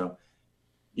because,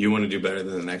 you want to do better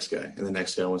than the next guy, and the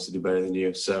next guy wants to do better than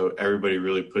you. So everybody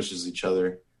really pushes each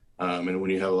other. And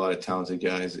when you have a lot of talented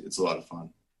guys, it's a lot of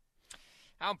fun.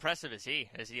 How impressive is he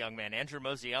as a young man? Andrew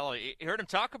Mosiello, you heard him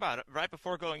talk about it right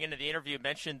before going into the interview,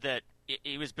 mentioned that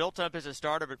he was built up as a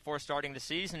starter before starting the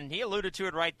season, and he alluded to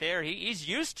it right there. He's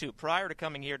used to, prior to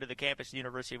coming here to the campus of the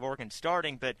University of Oregon,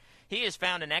 starting, but he has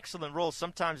found an excellent role.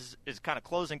 Sometimes is kind of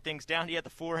closing things down. He had the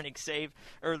 4-inning save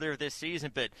earlier this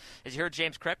season, but as you heard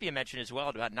James Crepea mention as well,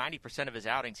 about 90% of his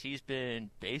outings, he's been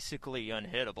basically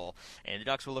unhittable, and the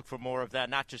Ducks will look for more of that,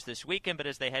 not just this weekend, but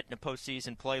as they head into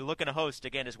postseason play, looking to host,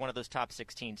 again, as one of those top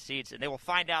 16 seeds, and they will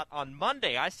find out on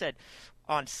Monday. I said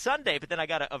on Sunday, but then I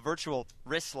got a virtual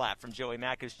wrist slap from Joey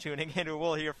Mack, who's tuning in, who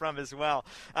we'll hear from as well.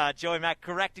 Joey Mack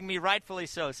correcting me, rightfully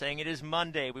so, saying it is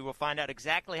Monday. We will find out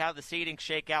exactly how the seedings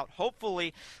shake out.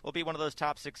 Hopefully, we'll be one of those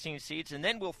top 16 seeds, and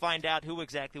then we'll find out who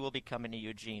exactly will be coming to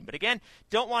Eugene. But again,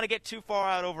 don't want to get too far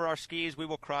out over our skis. We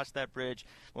will cross that bridge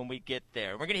when we get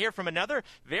there. We're going to hear from another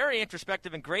very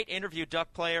introspective and great interview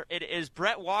Duck player. It is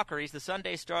Brett Walker. He's the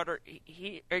Sunday starter.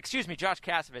 Josh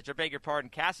Kasevich. I beg your pardon.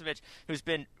 Kasevich, who's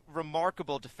been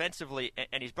remarkable defensively,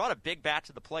 and he's brought a big bat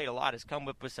to the plate a lot, has come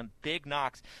up with some big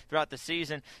knocks throughout the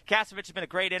season. Kasevich has been a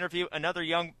great interview, another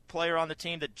young player on the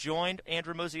team that joined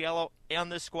Andrew Mosiello on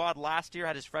this squad last year,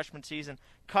 had his freshman season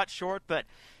cut short, but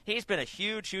he's been a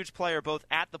huge player both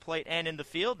at the plate and in the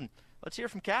field, and let's hear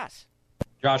from Cass.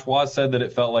 Josh, Waz said that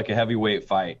it felt like a heavyweight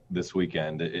fight this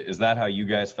weekend. Is that how you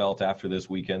guys felt after this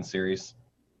weekend series?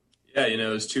 Yeah, it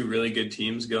was two really good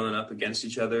teams going up against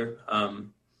each other. I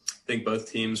think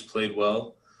both teams played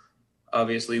well.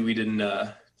 Obviously, we didn't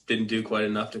do quite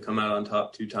enough to come out on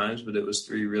top 2 times, but it was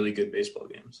 3 really good baseball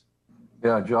games.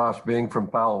 Yeah, Josh, being from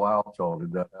Palo Alto,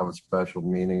 did that have a special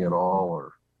meaning at all,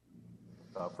 or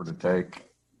tougher to take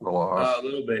the loss? A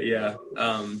little bit, yeah.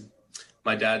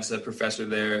 My dad's a professor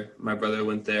there. My brother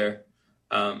went there.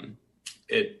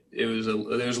 There was a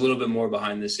little bit more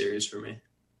behind this series for me.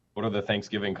 What are the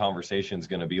Thanksgiving conversations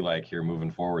going to be like here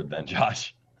moving forward then,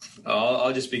 Josh?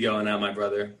 I'll just be going at my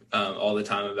brother all the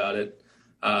time about it.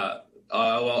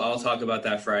 I'll talk about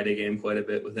that Friday game quite a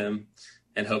bit with him,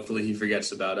 and hopefully he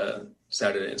forgets about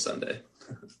Saturday and Sunday.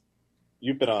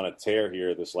 You've been on a tear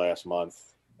here this last month,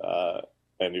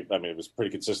 and it was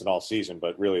pretty consistent all season,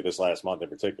 but really this last month in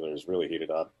particular has really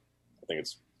heated up. I think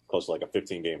it's close to like a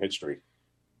 15-game hit streak.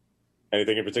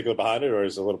 Anything in particular behind it, or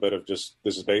is it a little bit of just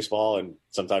this is baseball and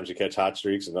sometimes you catch hot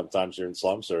streaks and sometimes you're in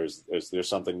slumps, or is there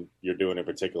something you're doing in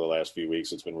particular the last few weeks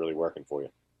that's been really working for you?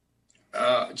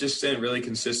 Just staying really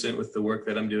consistent with the work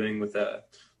that I'm doing with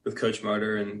Coach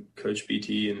Martyr and Coach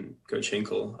BT and Coach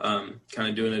Hinkle, kind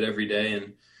of doing it every day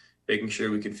and making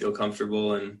sure we can feel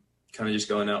comfortable and kind of just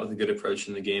going out with a good approach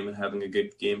in the game and having a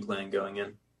good game plan going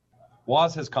in.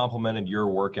 Waz has complimented your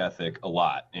work ethic a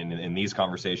lot in these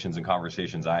conversations and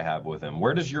conversations I have with him.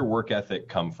 Where does your work ethic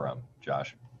come from,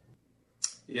 Josh?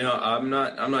 I'm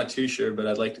not too sure, but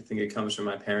I'd like to think it comes from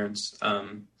my parents.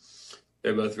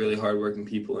 They're both really hardworking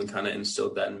people and kind of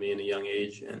instilled that in me in a young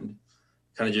age and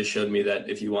kind of just showed me that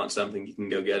if you want something, you can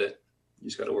go get it. You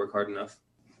just got to work hard enough.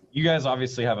 You guys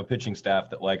obviously have a pitching staff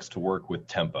that likes to work with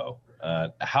tempo.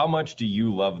 How much do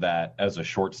you love that as a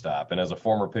shortstop and as a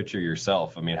former pitcher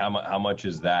yourself? I mean, how much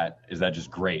is that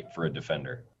just great for a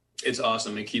defender? It's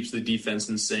awesome. It keeps the defense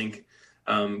in sync.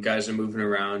 Guys are moving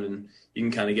around and you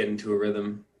can kind of get into a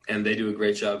rhythm, and they do a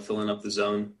great job filling up the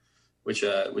zone, which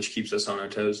keeps us on our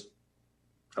toes,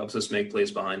 helps us make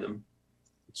plays behind them.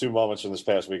 2 moments from this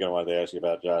past weekend I wanted to ask you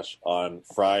about, Josh. On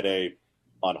Friday,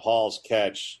 on Hall's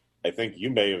catch, I think you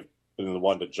may have been the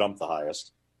one to jump the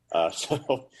highest.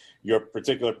 So your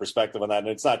particular perspective on that, and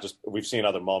it's not just, we've seen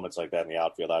other moments like that in the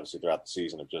outfield, obviously, throughout the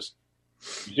season of just,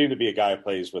 you seem to be a guy who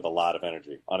plays with a lot of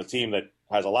energy. On a team that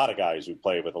has a lot of guys who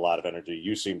play with a lot of energy,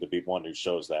 you seem to be one who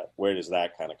shows that. Where does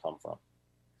that kind of come from?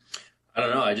 I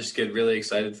don't know. I just get really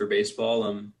excited for baseball.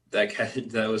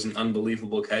 That was an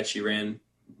unbelievable catch. He ran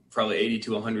probably 80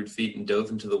 to 100 feet and dove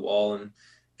into the wall and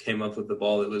came up with the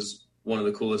ball. It was one of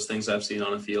the coolest things I've seen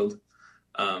on a field.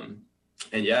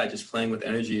 And yeah, just playing with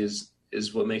energy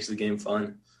is what makes the game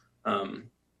fun. I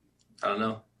don't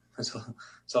know. That's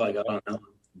all I got on that one.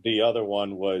 The other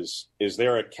one was, is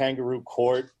there a kangaroo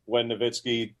court when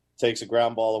Nowitzki takes a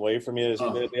ground ball away from you as he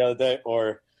did the other day?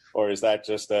 Or is that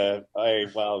just you had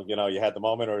the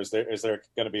moment, or is there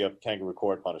going to be a kangaroo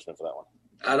court punishment for that one?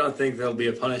 I don't think there'll be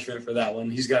a punishment for that one.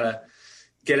 He's got to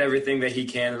get everything that he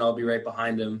can, and I'll be right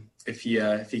behind him if he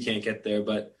can't get there.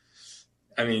 But,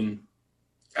 I mean,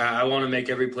 I want to make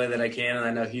every play that I can, and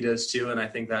I know he does too, and I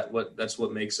think that's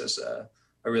what makes us a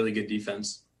really good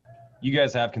defense. You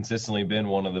guys have consistently been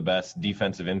one of the best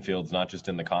defensive infields, not just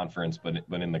in the conference, but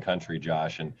in the country,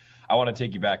 Josh. And I want to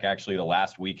take you back actually to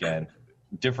last weekend.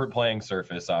 Different playing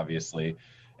surface, obviously.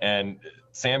 And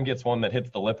Sam gets one that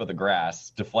hits the lip of the grass,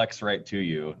 deflects right to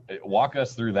you. Walk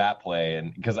us through that play,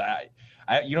 and because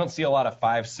you don't see a lot of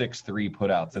 5-6-3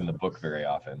 putouts in the book very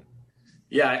often.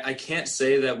 Yeah, I can't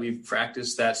say that we've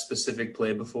practiced that specific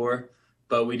play before,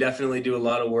 but we definitely do a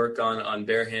lot of work on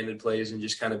barehanded plays and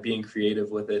just kind of being creative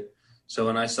with it. So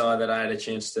when I saw that I had a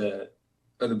chance or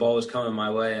the ball was coming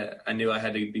my way, I knew I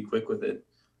had to be quick with it.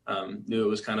 Knew it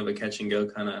was kind of a catch and go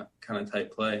kind of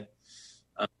type play.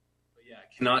 But yeah,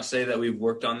 I cannot say that we've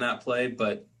worked on that play,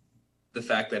 but the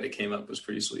fact that it came up was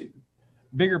pretty sweet.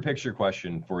 Bigger picture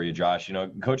question for you, Josh.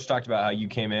 Coach talked about how you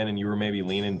came in and you were maybe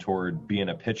leaning toward being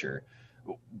a pitcher.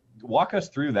 Walk us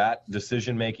through that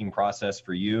decision-making process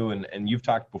for you, and you've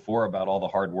talked before about all the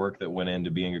hard work that went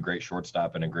into being a great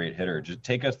shortstop and a great hitter. Just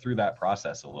take us through that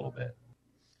process a little bit.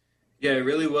 Yeah, it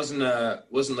really wasn't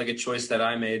like a choice that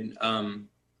I made.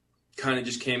 Kind of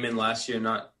just came in last year,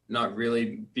 not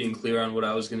really being clear on what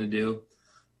I was going to do.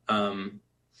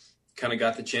 Kind of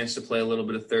got the chance to play a little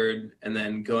bit of third, and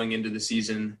then going into the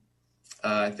season,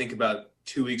 I think about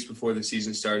 2 weeks before the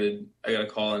season started, I got a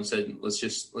call and said, let's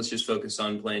just focus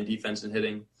on playing defense and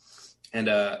hitting. And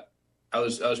I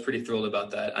was pretty thrilled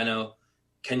about that. I know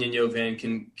Kenyon Yovan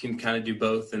can kind of do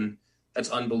both, and that's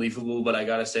unbelievable, but I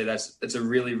got to say that's a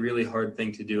really, really hard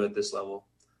thing to do at this level.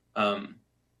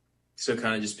 So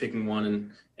kind of just picking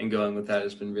one and going with that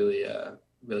has been really,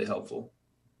 really helpful.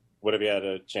 What have you had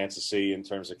a chance to see in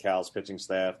terms of Cal's pitching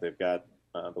staff? They've got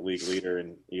the league leader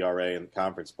in ERA and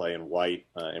conference play in White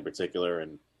in particular.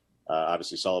 And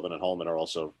obviously Sullivan and Holman are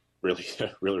also really,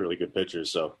 really, really good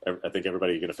pitchers. So I think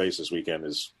everybody you're going to face this weekend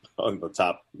is on the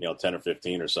top, 10 or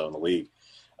 15 or so in the league.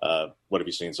 What have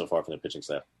you seen so far from the pitching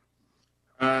staff?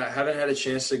 I haven't had a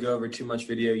chance to go over too much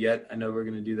video yet. I know we're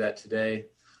going to do that today.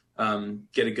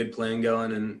 Get a good plan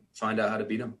going and find out how to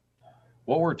beat them.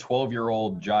 What were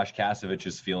 12-year-old Josh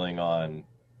Kasovich's feeling on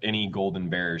any Golden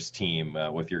Bears team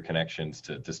with your connections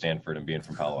to Stanford and being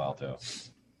from Palo Alto?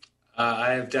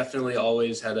 I have definitely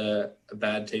always had a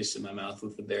bad taste in my mouth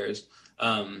with the Bears.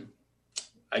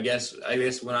 I guess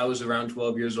when I was around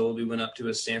 12 years old, we went up to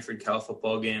a Stanford-Cal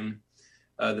football game,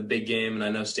 the big game, and I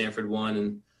know Stanford won.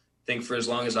 And I think for as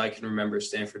long as I can remember,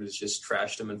 Stanford has just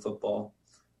trashed them in football.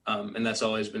 And that's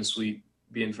always been sweet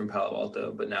being from Palo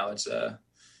Alto. But now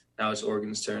it's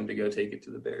Oregon's turn to go take it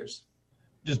to the Bears.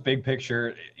 Just big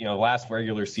picture, last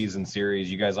regular season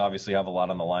series, you guys obviously have a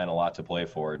lot on the line, a lot to play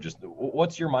for. Just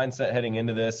what's your mindset heading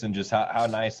into this, and just how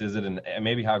nice is it, and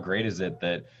maybe how great is it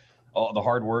that all the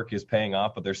hard work is paying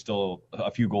off, but there's still a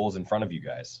few goals in front of you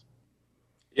guys?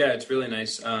 Yeah, it's really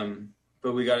nice.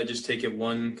 But we got to just take it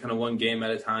one game at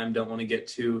a time. Don't want to get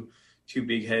too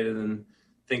big headed and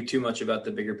think too much about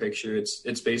the bigger picture.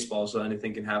 It's baseball, so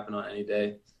anything can happen on any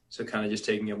day. So kind of just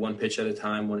taking it one pitch at a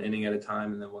time, one inning at a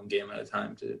time, and then one game at a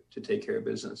time to take care of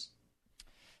business.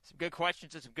 Some good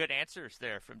questions and some good answers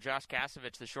there from Josh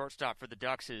Kasovich, the shortstop for the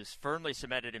Ducks, who's firmly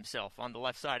cemented himself on the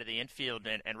left side of the infield,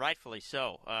 and rightfully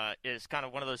so. Is kind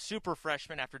of one of those super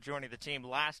freshmen after joining the team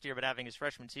last year, but having his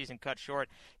freshman season cut short.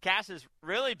 Cass has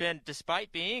really been,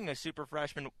 despite being a super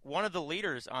freshman, one of the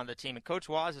leaders on the team, and Coach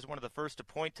Waz is one of the first to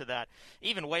point to that,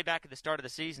 even way back at the start of the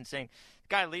season, saying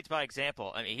the guy leads by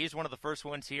example. I mean, he's one of the first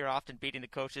ones here, often beating the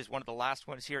coaches, one of the last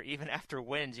ones here, even after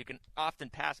wins. You can often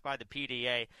pass by the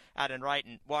PDA out and right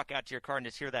and walk out to your car and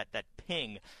just hear that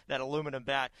ping, that aluminum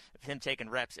bat of him taking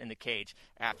reps in the cage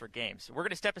after games. So we're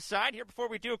going to step aside here before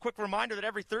we do. A quick reminder that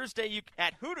every Thursday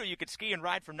at Hoodoo you can ski and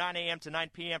ride from 9 a.m. to 9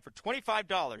 p.m. for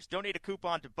 $25. Don't need a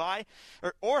coupon to buy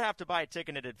or have to buy a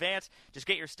ticket in advance. Just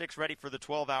get your sticks ready for the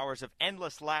 12 hours of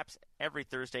endless laps every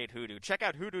Thursday at Hoodoo. Check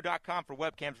out hoodoo.com for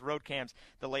webcams, road cams,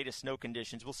 the latest snow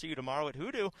conditions. We'll see you tomorrow at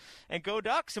Hoodoo, and go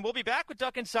Ducks. And we'll be back with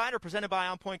Duck Insider presented by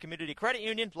On Point Community Credit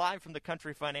Union, live from the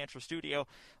Country Financial Studio.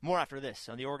 More after this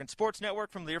on the Oregon Sports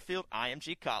Network from Learfield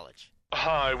IMG College.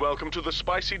 Hi, welcome to the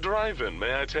Spicy Drive-In.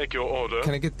 May I take your order?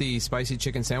 Can I get the spicy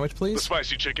chicken sandwich, please? The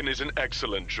spicy chicken is an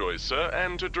excellent choice, sir.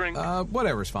 And to drink?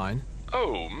 Whatever's fine.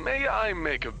 Oh, may I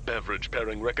make a beverage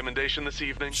pairing recommendation this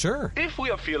evening? Sure. If we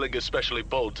are feeling especially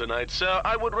bold tonight, sir,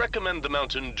 I would recommend the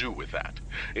Mountain Dew with that.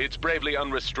 It's bravely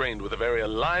unrestrained with a very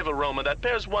alive aroma that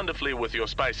pairs wonderfully with your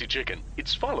spicy chicken.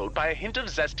 It's followed by a hint of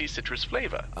zesty citrus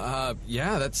flavor.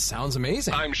 Yeah, that sounds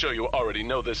amazing. I'm sure you already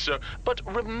know this, sir, but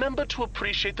remember to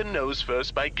appreciate the nose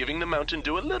first by giving the Mountain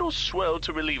Dew a little swirl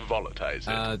to relieve volatilize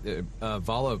it.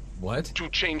 What? To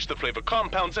change the flavor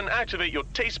compounds and activate your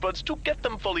taste buds to get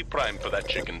them fully primed for that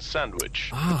chicken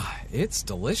sandwich. It's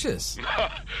delicious.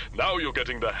 Now you're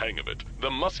getting the hang of it.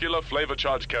 The muscular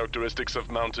flavor-charged characteristics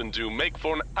of Mountain Dew make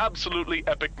for an absolutely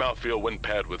epic mouthfeel when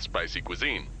paired with spicy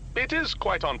cuisine. It is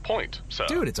quite on point, sir.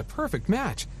 Dude, it's a perfect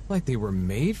match. Like they were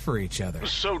made for each other.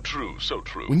 So true, so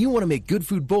true. When you want to make good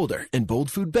food bolder and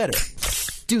bold food better,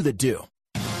 do the Dew.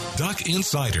 Duck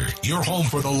Insider, your home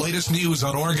for the latest news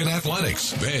on Oregon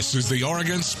athletics. This is the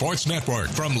Oregon Sports Network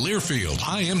from Learfield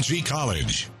IMG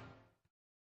College.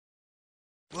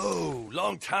 Whoa,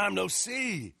 long time no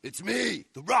see. It's me,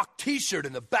 the Rock t-shirt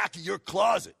in the back of your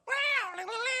closet.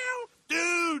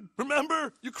 Dude,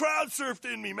 remember? You crowd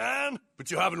surfed in me, man.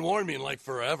 But you haven't worn me in like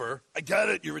forever. I get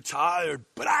it, you're retired,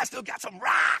 but I still got some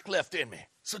rock left in me.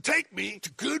 So take me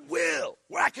to Goodwill,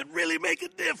 where I can really make a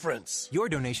difference. Your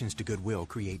donations to Goodwill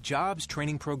create jobs,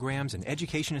 training programs, and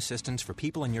education assistance for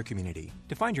people in your community.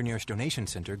 To find your nearest donation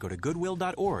center, go to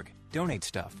goodwill.org. Donate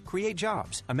stuff. Create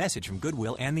jobs. A message from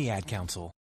Goodwill and the Ad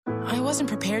Council. I wasn't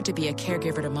prepared to be a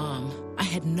caregiver to Mom. I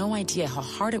had no idea how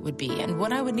hard it would be and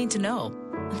what I would need to know.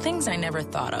 Things I never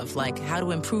thought of, like how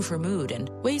to improve her mood and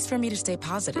ways for me to stay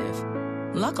positive.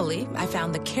 Luckily, I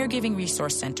found the Caregiving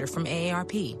Resource Center from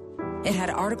AARP. It had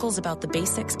articles about the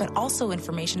basics, but also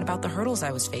information about the hurdles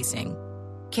I was facing.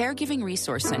 Caregiving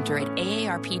Resource Center at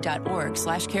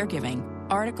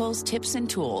aarp.org/caregiving. Articles, tips, and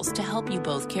tools to help you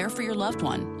both care for your loved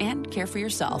one and care for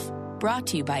yourself. Brought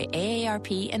to you by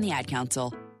AARP and the Ad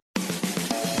Council.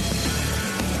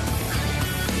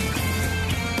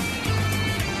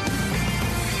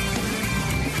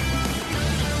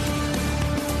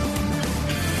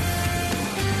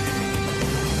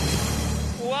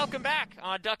 Welcome back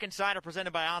on Duck Insider,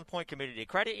 presented by On Point Community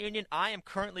Credit Union. I am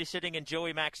currently sitting in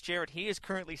Joey Mack's chair. He is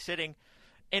currently sitting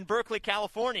in Berkeley,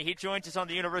 California. He joins us on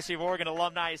the University of Oregon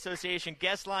Alumni Association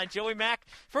guest line. Joey Mack,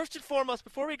 first and foremost,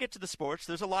 before we get to the sports,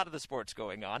 there's a lot of the sports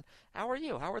going on. How are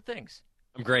you? How are things?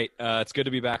 I'm great. It's good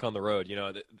to be back on the road. You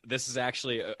know, this is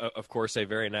actually, of course, a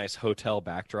very nice hotel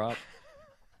backdrop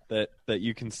that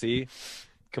you can see,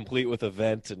 complete with a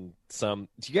vent and some.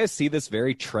 Do you guys see this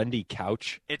very trendy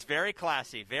couch? It's very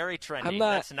classy, very trendy.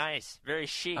 That's nice. Very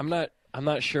chic. I'm not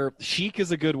sure. Chic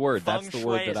is a good word. Feng That's the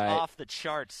word that is off the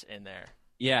charts in there.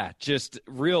 Yeah, just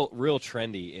real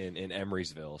trendy in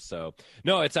Emeryville. So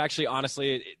no, it's actually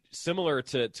honestly similar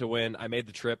to when I made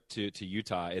the trip to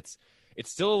Utah. It's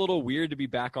still a little weird to be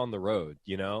back on the road,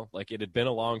 you know? Like, it had been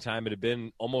a long time. It had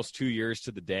been almost 2 years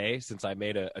to the day since I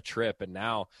made a trip, and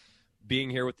now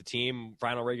being here with the team,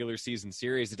 final regular season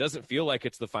series, it doesn't feel like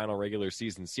it's the final regular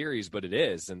season series, but it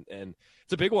is, and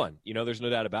it's a big one. You know, there's no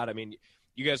doubt about it. I mean,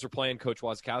 you guys were playing Coach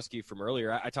Wazkowski from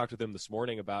earlier. I talked with him this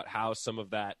morning about how some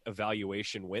of that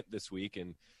evaluation went this week,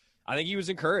 and I think he was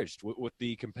encouraged with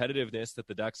the competitiveness that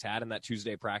the Ducks had in that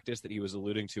Tuesday practice that he was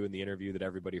alluding to in the interview that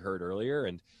everybody heard earlier.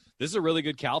 And this is a really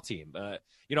good Cal team.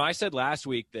 You know, I said last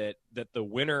week that the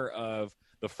winner of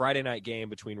the Friday night game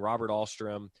between Robert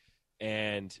Ahlstrom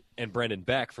and Brendan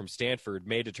Beck from Stanford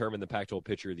may determine the Pac-12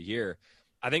 Pitcher of the Year.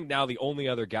 I think now the only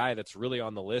other guy that's really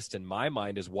on the list in my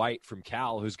mind is White from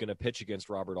Cal, who's going to pitch against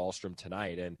Robert Ahlstrom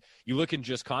tonight. And you look in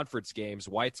just conference games,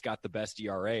 White's got the best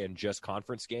ERA in just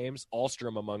conference games.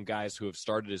 Ahlstrom, among guys who have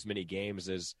started as many games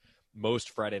as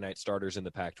most Friday night starters in the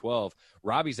Pac-12,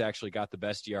 Robbie's actually got the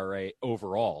best ERA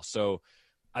overall. So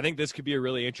I think this could be a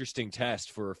really interesting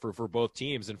test for both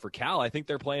teams. And for Cal, I think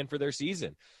they're playing for their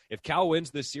season. If Cal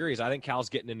wins this series, I think Cal's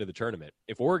getting into the tournament.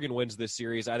 If Oregon wins this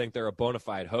series, I think they're a bona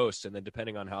fide host. And then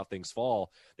depending on how things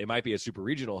fall, they might be a super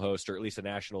regional host or at least a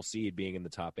national seed being in the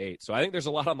top 8. So I think there's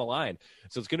a lot on the line.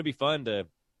 So it's going to be fun to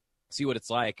see what it's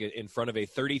like in front of a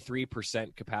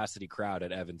 33% capacity crowd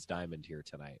at Evans Diamond here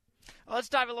tonight. Well, let's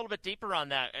dive a little bit deeper on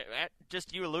that.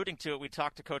 Just you alluding to it, we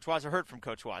talked to Coach Waz, or heard from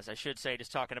Coach Waz, I should say,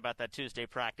 just talking about that Tuesday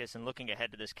practice and looking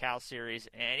ahead to this Cal series.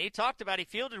 And he talked about, he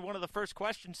fielded one of the first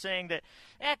questions saying that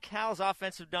Cal's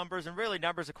offensive numbers and really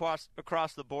numbers across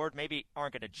the board maybe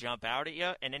aren't going to jump out at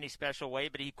you in any special way,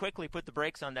 but he quickly put the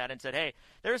brakes on that and said, hey,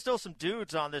 there's still some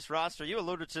dudes on this roster. You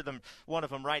alluded to them, one of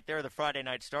them right there, the Friday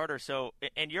night starter. So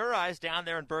in your eyes down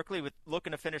there in Berkeley with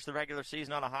looking to finish the regular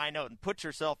season on a high note and put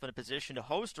yourself in a position to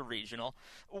host a regional.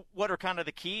 What are kind of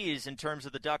the keys in terms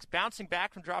of the Ducks bouncing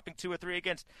back from dropping 2 or 3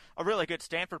 against a really good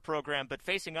Stanford program, but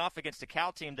facing off against a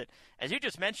Cal team that, as you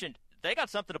just mentioned, they got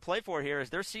something to play for here as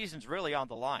their season's really on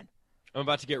the line? I'm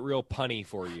about to get real punny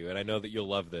for you, and I know that you'll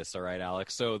love this, all right,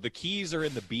 Alex? So the keys are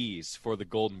in the B's for the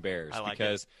Golden Bears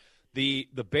because the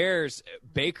Bears,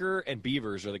 Baker and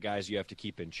Beavers are the guys you have to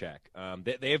keep in check.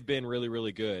 They have been really,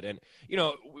 really good. And, you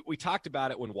know, we talked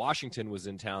about it when Washington was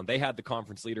in town. They had the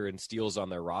conference leader in steals on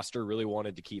their roster, really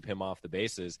wanted to keep him off the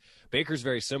bases. Baker's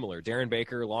very similar. Darren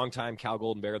Baker, longtime Cal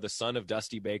Golden Bear, the son of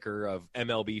Dusty Baker of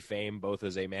MLB fame, both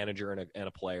as a manager and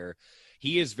a player.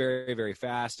 He is very, very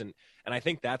fast, and I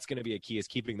think that's going to be a key, is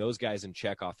keeping those guys in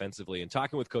check offensively. And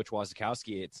talking with Coach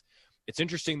Wasikowski, it's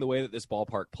interesting the way that this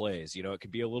ballpark plays. You know, it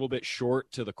could be a little bit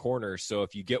short to the corner, so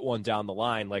if you get one down the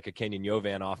line, like a Kenyon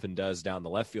Yovan often does down the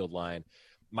left field line,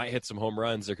 might hit some home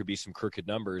runs. There could be some crooked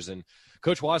numbers. And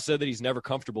Coach Was said that he's never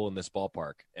comfortable in this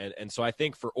ballpark. And so I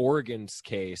think for Oregon's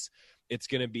case, it's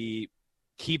going to be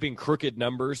keeping crooked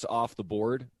numbers off the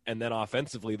board, and then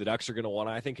offensively the Ducks are going to want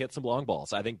to, I think, hit some long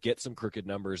balls. I think get some crooked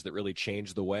numbers that really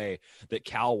change the way that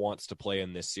Cal wants to play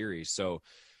in this series. So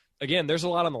again, there's a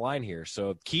lot on the line here.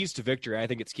 So keys to victory, I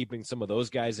think it's keeping some of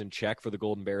those guys in check for the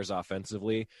Golden Bears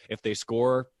offensively. If they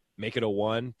score, make it a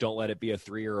 1. Don't let it be a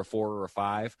 3 or a 4 or a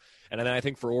 5. And then I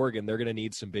think for Oregon, they're going to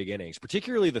need some big innings,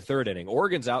 particularly the third inning.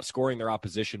 Oregon's outscoring their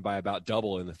opposition by about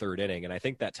double in the third inning, and I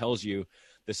think that tells you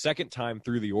the second time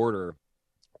through the order,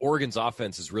 Oregon's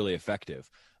offense is really effective.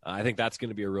 I think that's going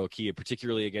to be a real key,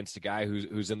 particularly against a guy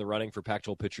who's in the running for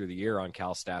Pac-12 Pitcher of the Year on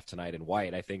Cal's staff tonight in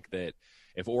White. I think that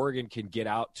if Oregon can get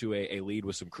out to a lead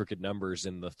with some crooked numbers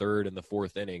in the third and the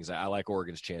fourth innings, I like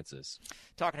Oregon's chances.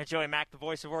 Talking to Joey Mack, the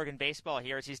voice of Oregon baseball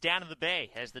here, as he's down in the Bay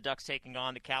as the Ducks taking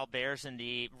on the Cal Bears in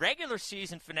the regular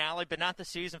season finale, but not the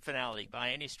season finale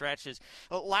by any stretches.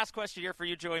 Last question here for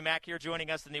you, Joey Mack, here joining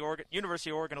us in the University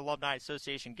of Oregon Alumni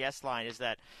Association guest line, is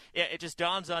that it just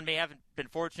dawns on me, I haven't been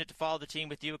fortunate to follow the team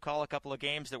with you, call a couple of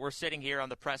games, that we're sitting here on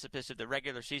the precipice of the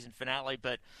regular season finale,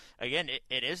 but again,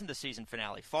 it isn't the season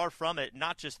finale. Far from it.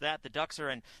 Not just that, the Ducks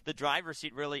are in the driver's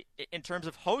seat really in terms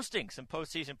of hosting some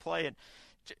postseason play, and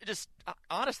just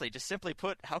honestly, just simply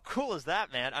put, how cool is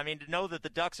that, man? I mean, to know that the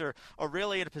Ducks are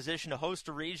really in a position to host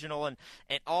a regional, and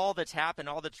all that's happened,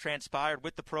 all that's transpired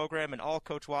with the program, and all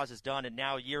Coach Waz has done, and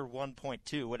now year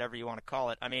 1.2, whatever you want to call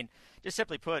it. I mean, just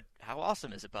simply put, how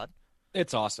awesome is it, bud?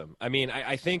 It's awesome. I mean,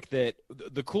 I think that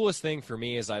the coolest thing for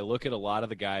me is I look at a lot of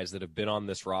the guys that have been on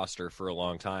this roster for a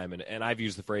long time, and I've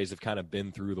used the phrase have kind of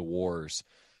been through the wars.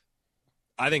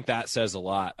 I think that says a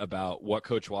lot about what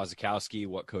Coach Wasikowski,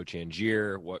 what Coach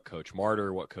Angier, what Coach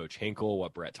Martyr, what Coach Hinkle,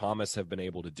 what Brett Thomas have been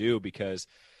able to do, because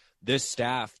this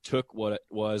staff took what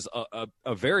was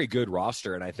a very good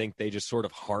roster, and I think they just sort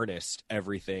of harnessed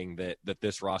everything that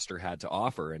this roster had to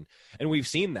offer. And we've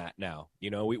seen that now.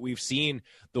 You know, we've seen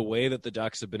the way that the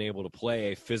Ducks have been able to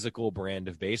play a physical brand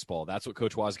of baseball. That's what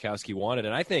Coach Wasikowski wanted.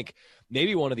 And I think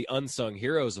maybe one of the unsung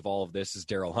heroes of all of this is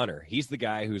Daryl Hunter. He's the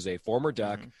guy who's a former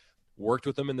Duck, worked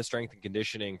with them in the strength and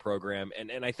conditioning program.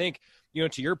 And I think, you know,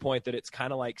 to your point that it's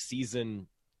kind of like season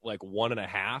like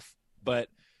 1.5, but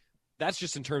that's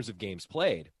just in terms of games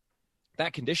played.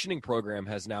 That conditioning program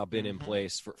has now been in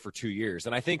place for 2 years.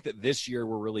 And I think that this year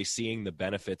we're really seeing the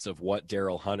benefits of what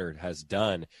Daryl Hunter has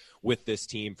done with this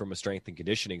team from a strength and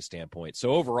conditioning standpoint.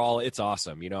 So overall, it's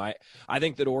awesome. You know, I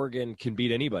think that Oregon can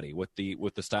beat anybody with the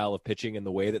style of pitching and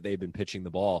the way that they've been pitching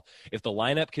the ball. If the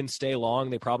lineup can stay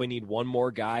long, they probably need one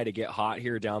more guy to get hot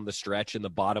here down the stretch in the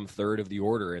bottom third of the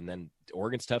order, and then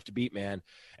Oregon's tough to beat, man.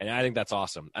 And I think that's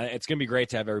awesome. It's going to be great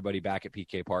to have everybody back at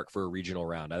PK Park for a regional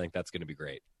round. I think that's going to be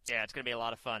great. Yeah, it's going to be a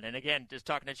lot of fun. And again, just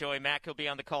talking to Joey Mack, he'll be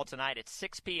on the call tonight at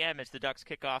 6 p.m. as the Ducks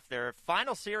kick off their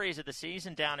final series of the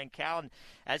season down in Cal. And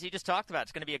as he just talked about,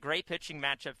 it's going to be a great pitching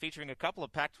matchup featuring a couple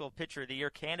of Pac-12 Pitcher of the Year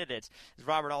candidates as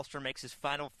Robert Alstrom makes his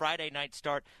final Friday night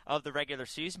start of the regular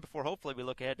season before hopefully we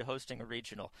look ahead to hosting a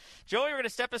regional. Joey, we're going to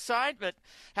step aside, but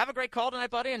have a great call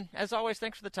tonight, buddy. And as always,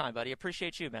 thanks for the time, buddy.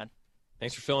 Appreciate you, man.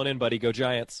 Thanks for filling in, buddy. Go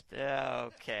Giants.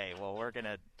 Okay, well, we're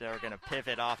gonna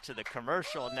pivot off to the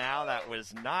commercial now. That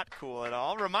was not cool at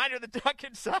all. Reminder, the Duck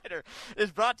Insider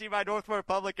is brought to you by North Fork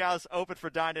Public House, open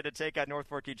for dine-in to take on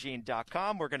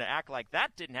NorthForkEugene.com. We're going to act like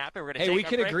that didn't happen. We're gonna we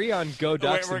can agree on Go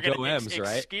Ducks and Go M's,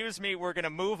 right? Excuse me, we're going to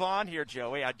move on here,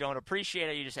 Joey. I don't appreciate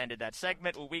it. You just ended that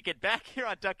segment. When we get back here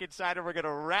on Duck Insider, we're going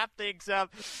to wrap things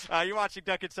up. You're watching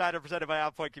Duck Insider presented by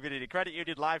On Point Community Credit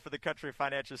Union, live for the Country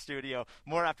Financial Studio.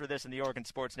 More after this in the Oregon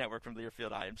Sports Network from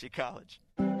Learfield IMG College.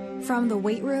 From the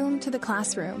weight room to the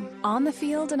classroom, on the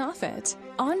field and off it,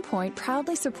 On Point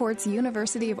proudly supports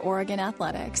University of Oregon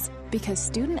athletics because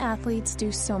student athletes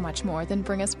do so much more than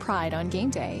bring us pride on game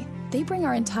day. They bring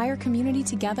our entire community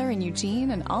together in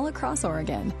Eugene and all across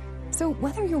Oregon. So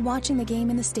whether you're watching the game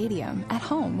in the stadium, at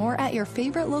home, or at your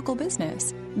favorite local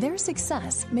business, their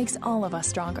success makes all of us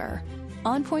stronger.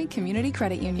 On Point Community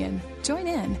Credit Union. Join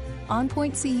in.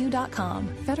 OnPointCU.com.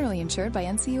 Federally insured by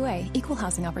NCUA. Equal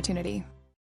housing opportunity.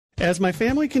 As my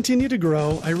family continued to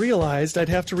grow, I realized I'd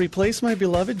have to replace my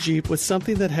beloved Jeep with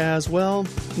something that has, well,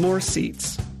 more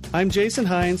seats. I'm Jason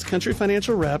Hines, Country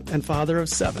Financial Rep and father of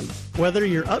 7. Whether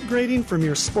you're upgrading from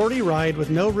your sporty ride with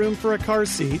no room for a car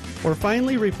seat or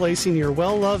finally replacing your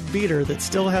well-loved beater that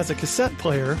still has a cassette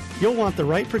player, you'll want the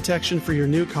right protection for your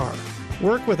new car.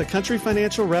 Work with a Country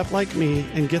Financial Rep like me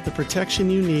and get the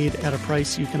protection you need at a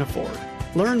price you can afford.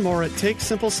 Learn more at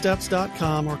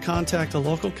TakeSimpleSteps.com or contact a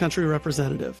local Country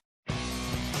representative.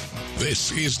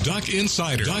 This is Duck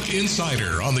Insider. Duck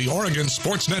Insider on the Oregon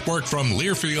Sports Network from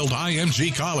Learfield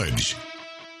IMG College.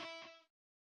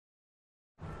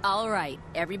 All right,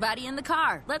 everybody in the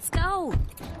car. Let's go.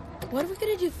 What are we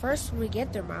going to do first when we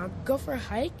get there, Mom? Go for a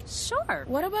hike? Sure.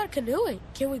 What about canoeing?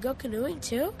 Can we go canoeing,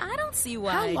 too? I don't see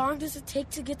why. How long does it take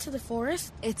to get to the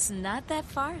forest? It's not that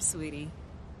far, sweetie.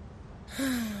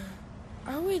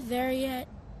 Are we there yet?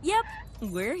 Yep,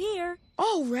 we're here.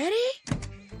 Already?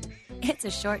 It's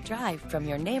a short drive from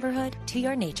your neighborhood to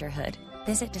your naturehood.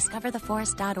 Visit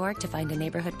discovertheforest.org to find a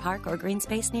neighborhood park or green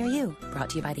space near you. Brought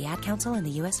to you by the Ad Council and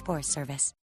the U.S. Forest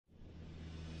Service.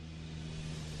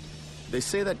 They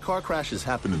say that car crashes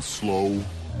happen in slow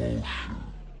motion.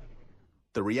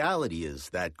 The reality is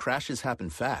that crashes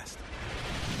happen fast.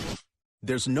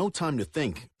 There's no time to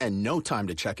think and no time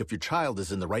to check if your child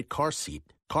is in the right car seat.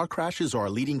 Car crashes are a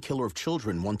leading killer of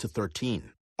children 1 to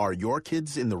 13. Are your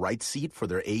kids in the right seat for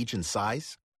their age and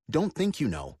size? Don't think you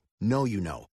know. Know you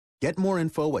know. Get more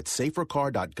info at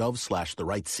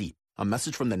safercar.gov/the-right-seat. A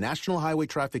message from the National Highway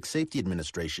Traffic Safety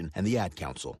Administration and the Ad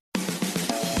Council.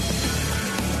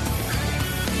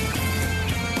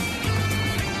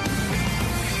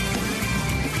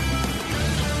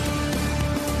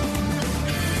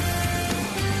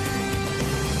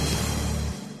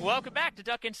 Welcome back to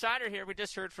Duck Insider here. We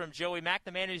just heard from Joey Mack,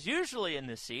 the man who's usually in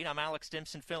this seat. I'm Alex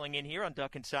Stimson filling in here on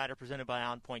Duck Insider, presented by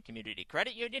On Point Community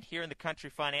Credit Union here in the Country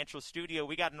Financial Studio.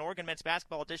 We got an Oregon men's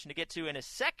basketball edition to get to in a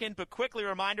second, but quickly a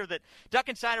reminder that Duck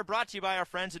Insider brought to you by our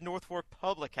friends at North Fork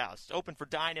Public House. It's open for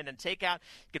dine-in and takeout.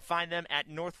 You can find them at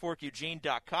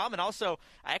northforkeugene.com. And also,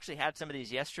 I actually had some of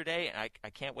these yesterday, and I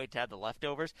can't wait to have the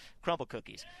leftovers. Crumble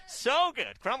cookies. So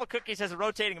good. Crumble Cookies has a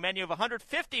rotating menu of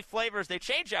 150 flavors. They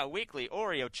change out weekly.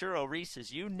 Oreo, churro,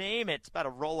 Reese's, you name it. It's about a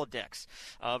Rolodex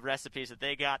of recipes that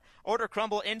they got. Order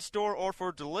Crumble in-store or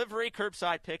for delivery,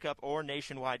 curbside pickup, or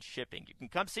nationwide shipping. You can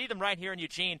come see them right here in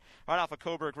Eugene, right off of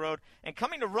Coburg Road, and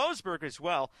coming to Roseburg as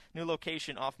well, new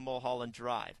location off Mulholland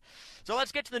Drive. So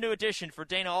let's get to the new addition for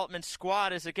Dana Altman's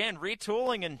squad is, again,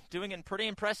 retooling and doing it in pretty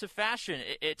impressive fashion.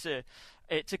 It's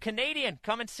a Canadian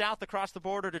coming south across the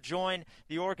border to join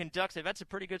the Oregon Ducks. They've had some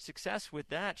pretty good success with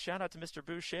that. Shout out to Mr.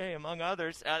 Boucher, among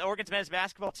others. Oregon's men's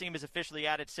basketball team has officially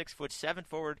added 6'7"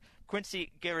 forward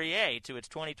Quincy Guerrier to its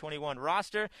 2021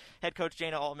 roster. Head coach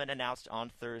Dana Altman announced on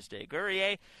Thursday.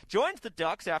 Guerrier joins the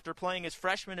Ducks after playing his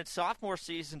freshman and sophomore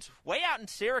seasons way out in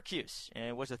Syracuse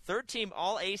and was a third-team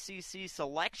All-ACC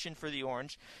selection for the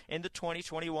Orange in the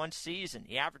 2021 season.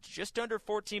 He averaged just under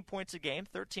 14 points a game,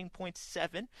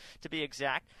 13.7 to be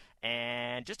exact,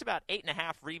 and just about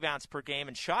 8.5 rebounds per game,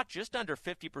 and shot just under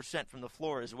 50% from the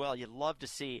floor as well. You'd love to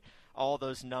see all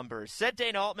those numbers. Said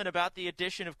Dana Altman about the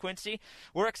addition of Quincy,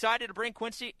 "We're excited to bring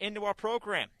Quincy into our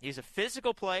program. He's a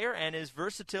physical player, and his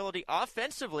versatility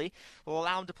offensively will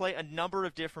allow him to play a number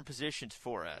of different positions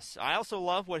for us. I also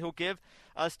love what he'll give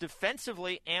us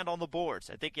defensively and on the boards.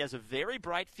 I think he has a very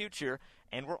bright future,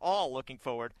 and we're all looking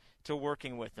forward to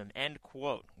working with him," end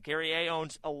quote. Guerrier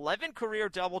owns 11 career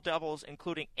double-doubles,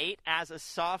 including 8 as a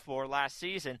sophomore last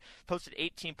season. Posted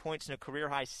 18 points and a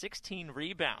career-high 16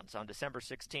 rebounds on December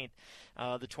 16th,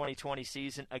 the 2020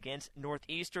 season against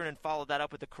Northeastern, and followed that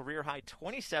up with a career-high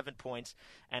 27 points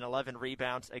and 11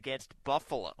 rebounds against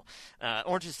Buffalo.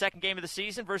 Orange's second game of the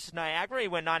season versus Niagara, he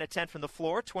went 9 of 10 from the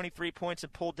floor, 23 points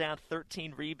and pulled down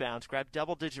 13 rebounds. Grabbed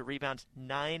double-digit rebounds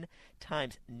 9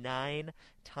 times. 9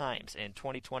 times in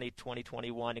 2020,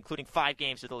 2021, including 5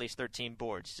 games with at least 13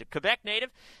 boards. He's a Quebec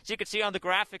native, as you can see on the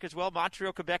graphic as well,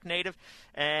 Montreal, Quebec native,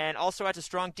 and also has a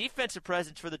strong defensive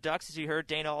presence for the Ducks, as you heard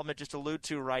Dana Altman just allude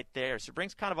to right there. So it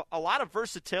brings kind of a lot of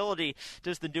versatility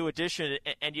to the new addition,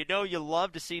 and you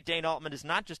love to see Dana Altman has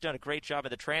not just done a great job in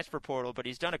the transfer portal, but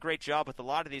he's done a great job with a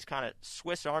lot of these kind of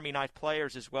Swiss Army knife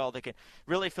players as well. They can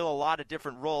really fill a lot of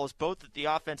different roles, both at the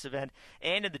offensive end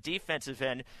and in the defensive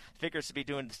end. Figures to be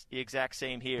doing the exact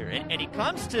same here. And he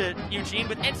comes to Eugene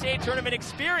with NCAA tournament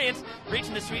experience,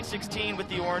 reaching the Sweet 16 with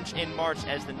the Orange in March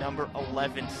as the number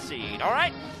 11 seed. All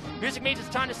right, music means it's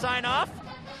time to sign off.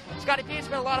 Scotty P, it's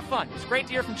been a lot of fun. It's great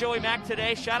to hear from Joey Mack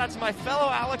today. Shout out to my fellow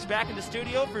Alex back in the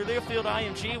studio for Learfield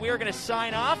IMG. We are going to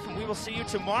sign off, and we will see you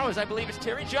tomorrow, as I believe it's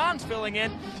Terry Johns filling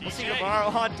in. We'll see you tomorrow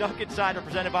on Duck Insider,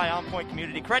 presented by On Point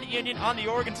Community Credit Union on the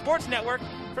Oregon Sports Network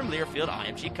from Learfield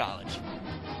IMG College.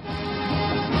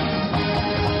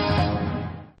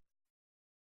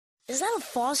 Is that a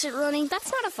faucet running? That's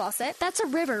not a faucet. That's a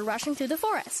river rushing through the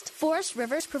forest. Forest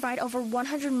rivers provide over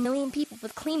 100 million people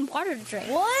with clean water to drink.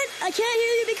 What? I can't hear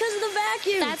you because of the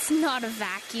vacuum. That's not a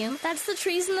vacuum. That's the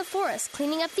trees in the forest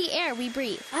cleaning up the air we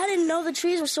breathe. I didn't know the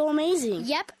trees were so amazing.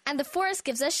 Yep, and the forest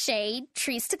gives us shade,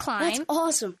 trees to climb. That's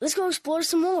awesome. Let's go explore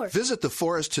some more. Visit the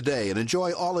forest today and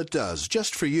enjoy all it does,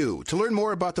 just for you. To learn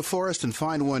more about the forest and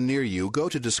find one near you, go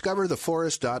to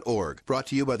discovertheforest.org. Brought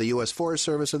to you by the U.S. Forest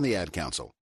Service and the Ad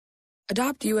Council.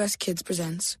 Adopt U.S. Kids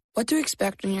presents What to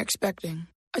Expect When You're Expecting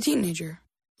a Teenager.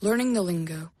 Learning the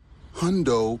lingo.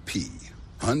 Hundo P.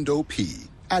 Hundo P.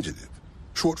 Adjective.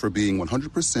 Short for being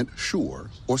 100% sure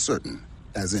or certain.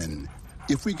 As in,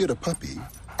 if we get a puppy,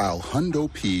 I'll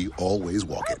Hundo P always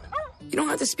walk it. You don't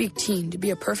have to speak teen to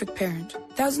be a perfect parent.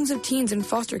 Thousands of teens in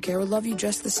foster care will love you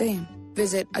just the same.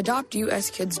 Visit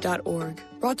adoptuskids.org.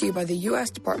 Brought to you by the U.S.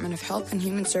 Department of Health and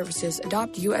Human Services,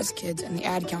 Adopt U.S. Kids, and the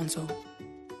Ad Council.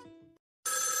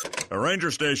 A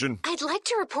ranger station. I'd like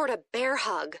to report a bear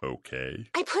hug. Okay.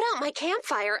 I put out my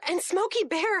campfire and Smokey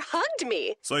Bear hugged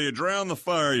me. So you drowned the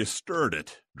fire, you stirred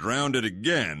it, drowned it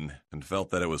again, and felt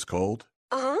that it was cold?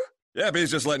 Uh-huh. Yep,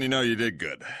 he's just letting you know you did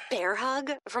good. Bear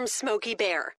hug from Smokey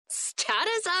Bear.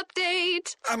 Status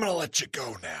update. I'm gonna let you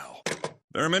go now.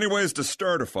 There are many ways to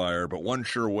start a fire, but one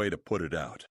sure way to put it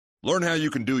out. Learn how you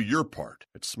can do your part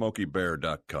at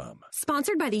SmokeyBear.com.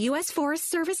 Sponsored by the U.S. Forest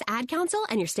Service, Ad Council,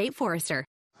 and your state forester.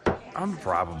 I'm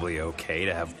probably okay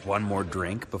to have one more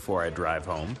drink before I drive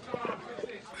home.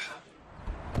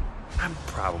 I'm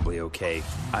probably okay.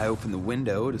 I open the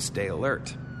window to stay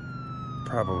alert.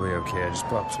 Probably okay. I just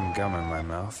popped some gum in my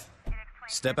mouth.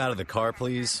 Step out of the car,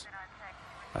 please.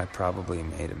 I probably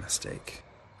made a mistake.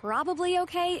 Probably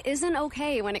okay isn't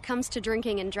okay when it comes to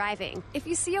drinking and driving. If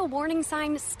you see a warning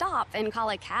sign, stop and call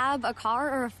a cab, a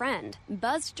car, or a friend.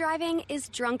 Buzzed driving is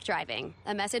drunk driving.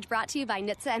 A message brought to you by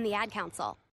NHTSA and the Ad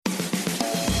Council.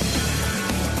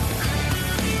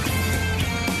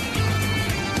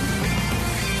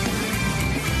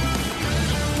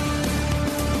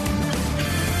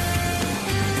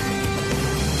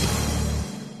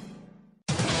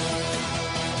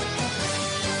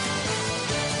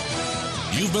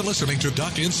 You've been listening to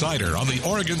Duck Insider on the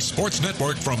Oregon Sports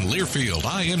Network from Learfield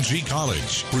IMG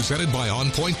College. Presented by On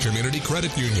Point Community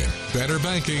Credit Union. Better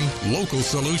banking, local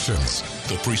solutions.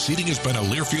 The preceding has been a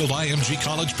Learfield IMG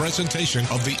College presentation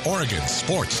of the Oregon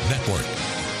Sports Network.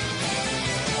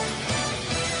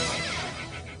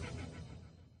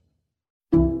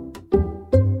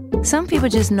 Some people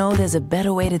just know there's a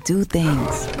better way to do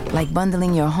things, like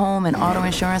bundling your home and auto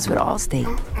insurance with Allstate,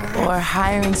 or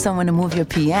hiring someone to move your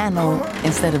piano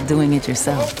instead of doing it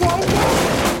yourself.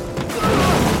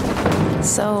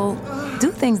 So,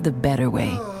 do things the better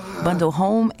way. Bundle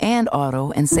home and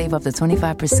auto and save up to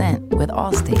 25% with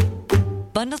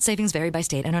Allstate. Bundled savings vary by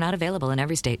state and are not available in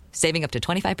every state. Saving up to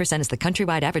 25% is the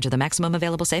countrywide average of the maximum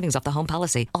available savings off the home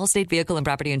policy. Allstate Vehicle and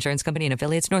Property Insurance Company and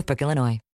affiliates, Northbrook, Illinois.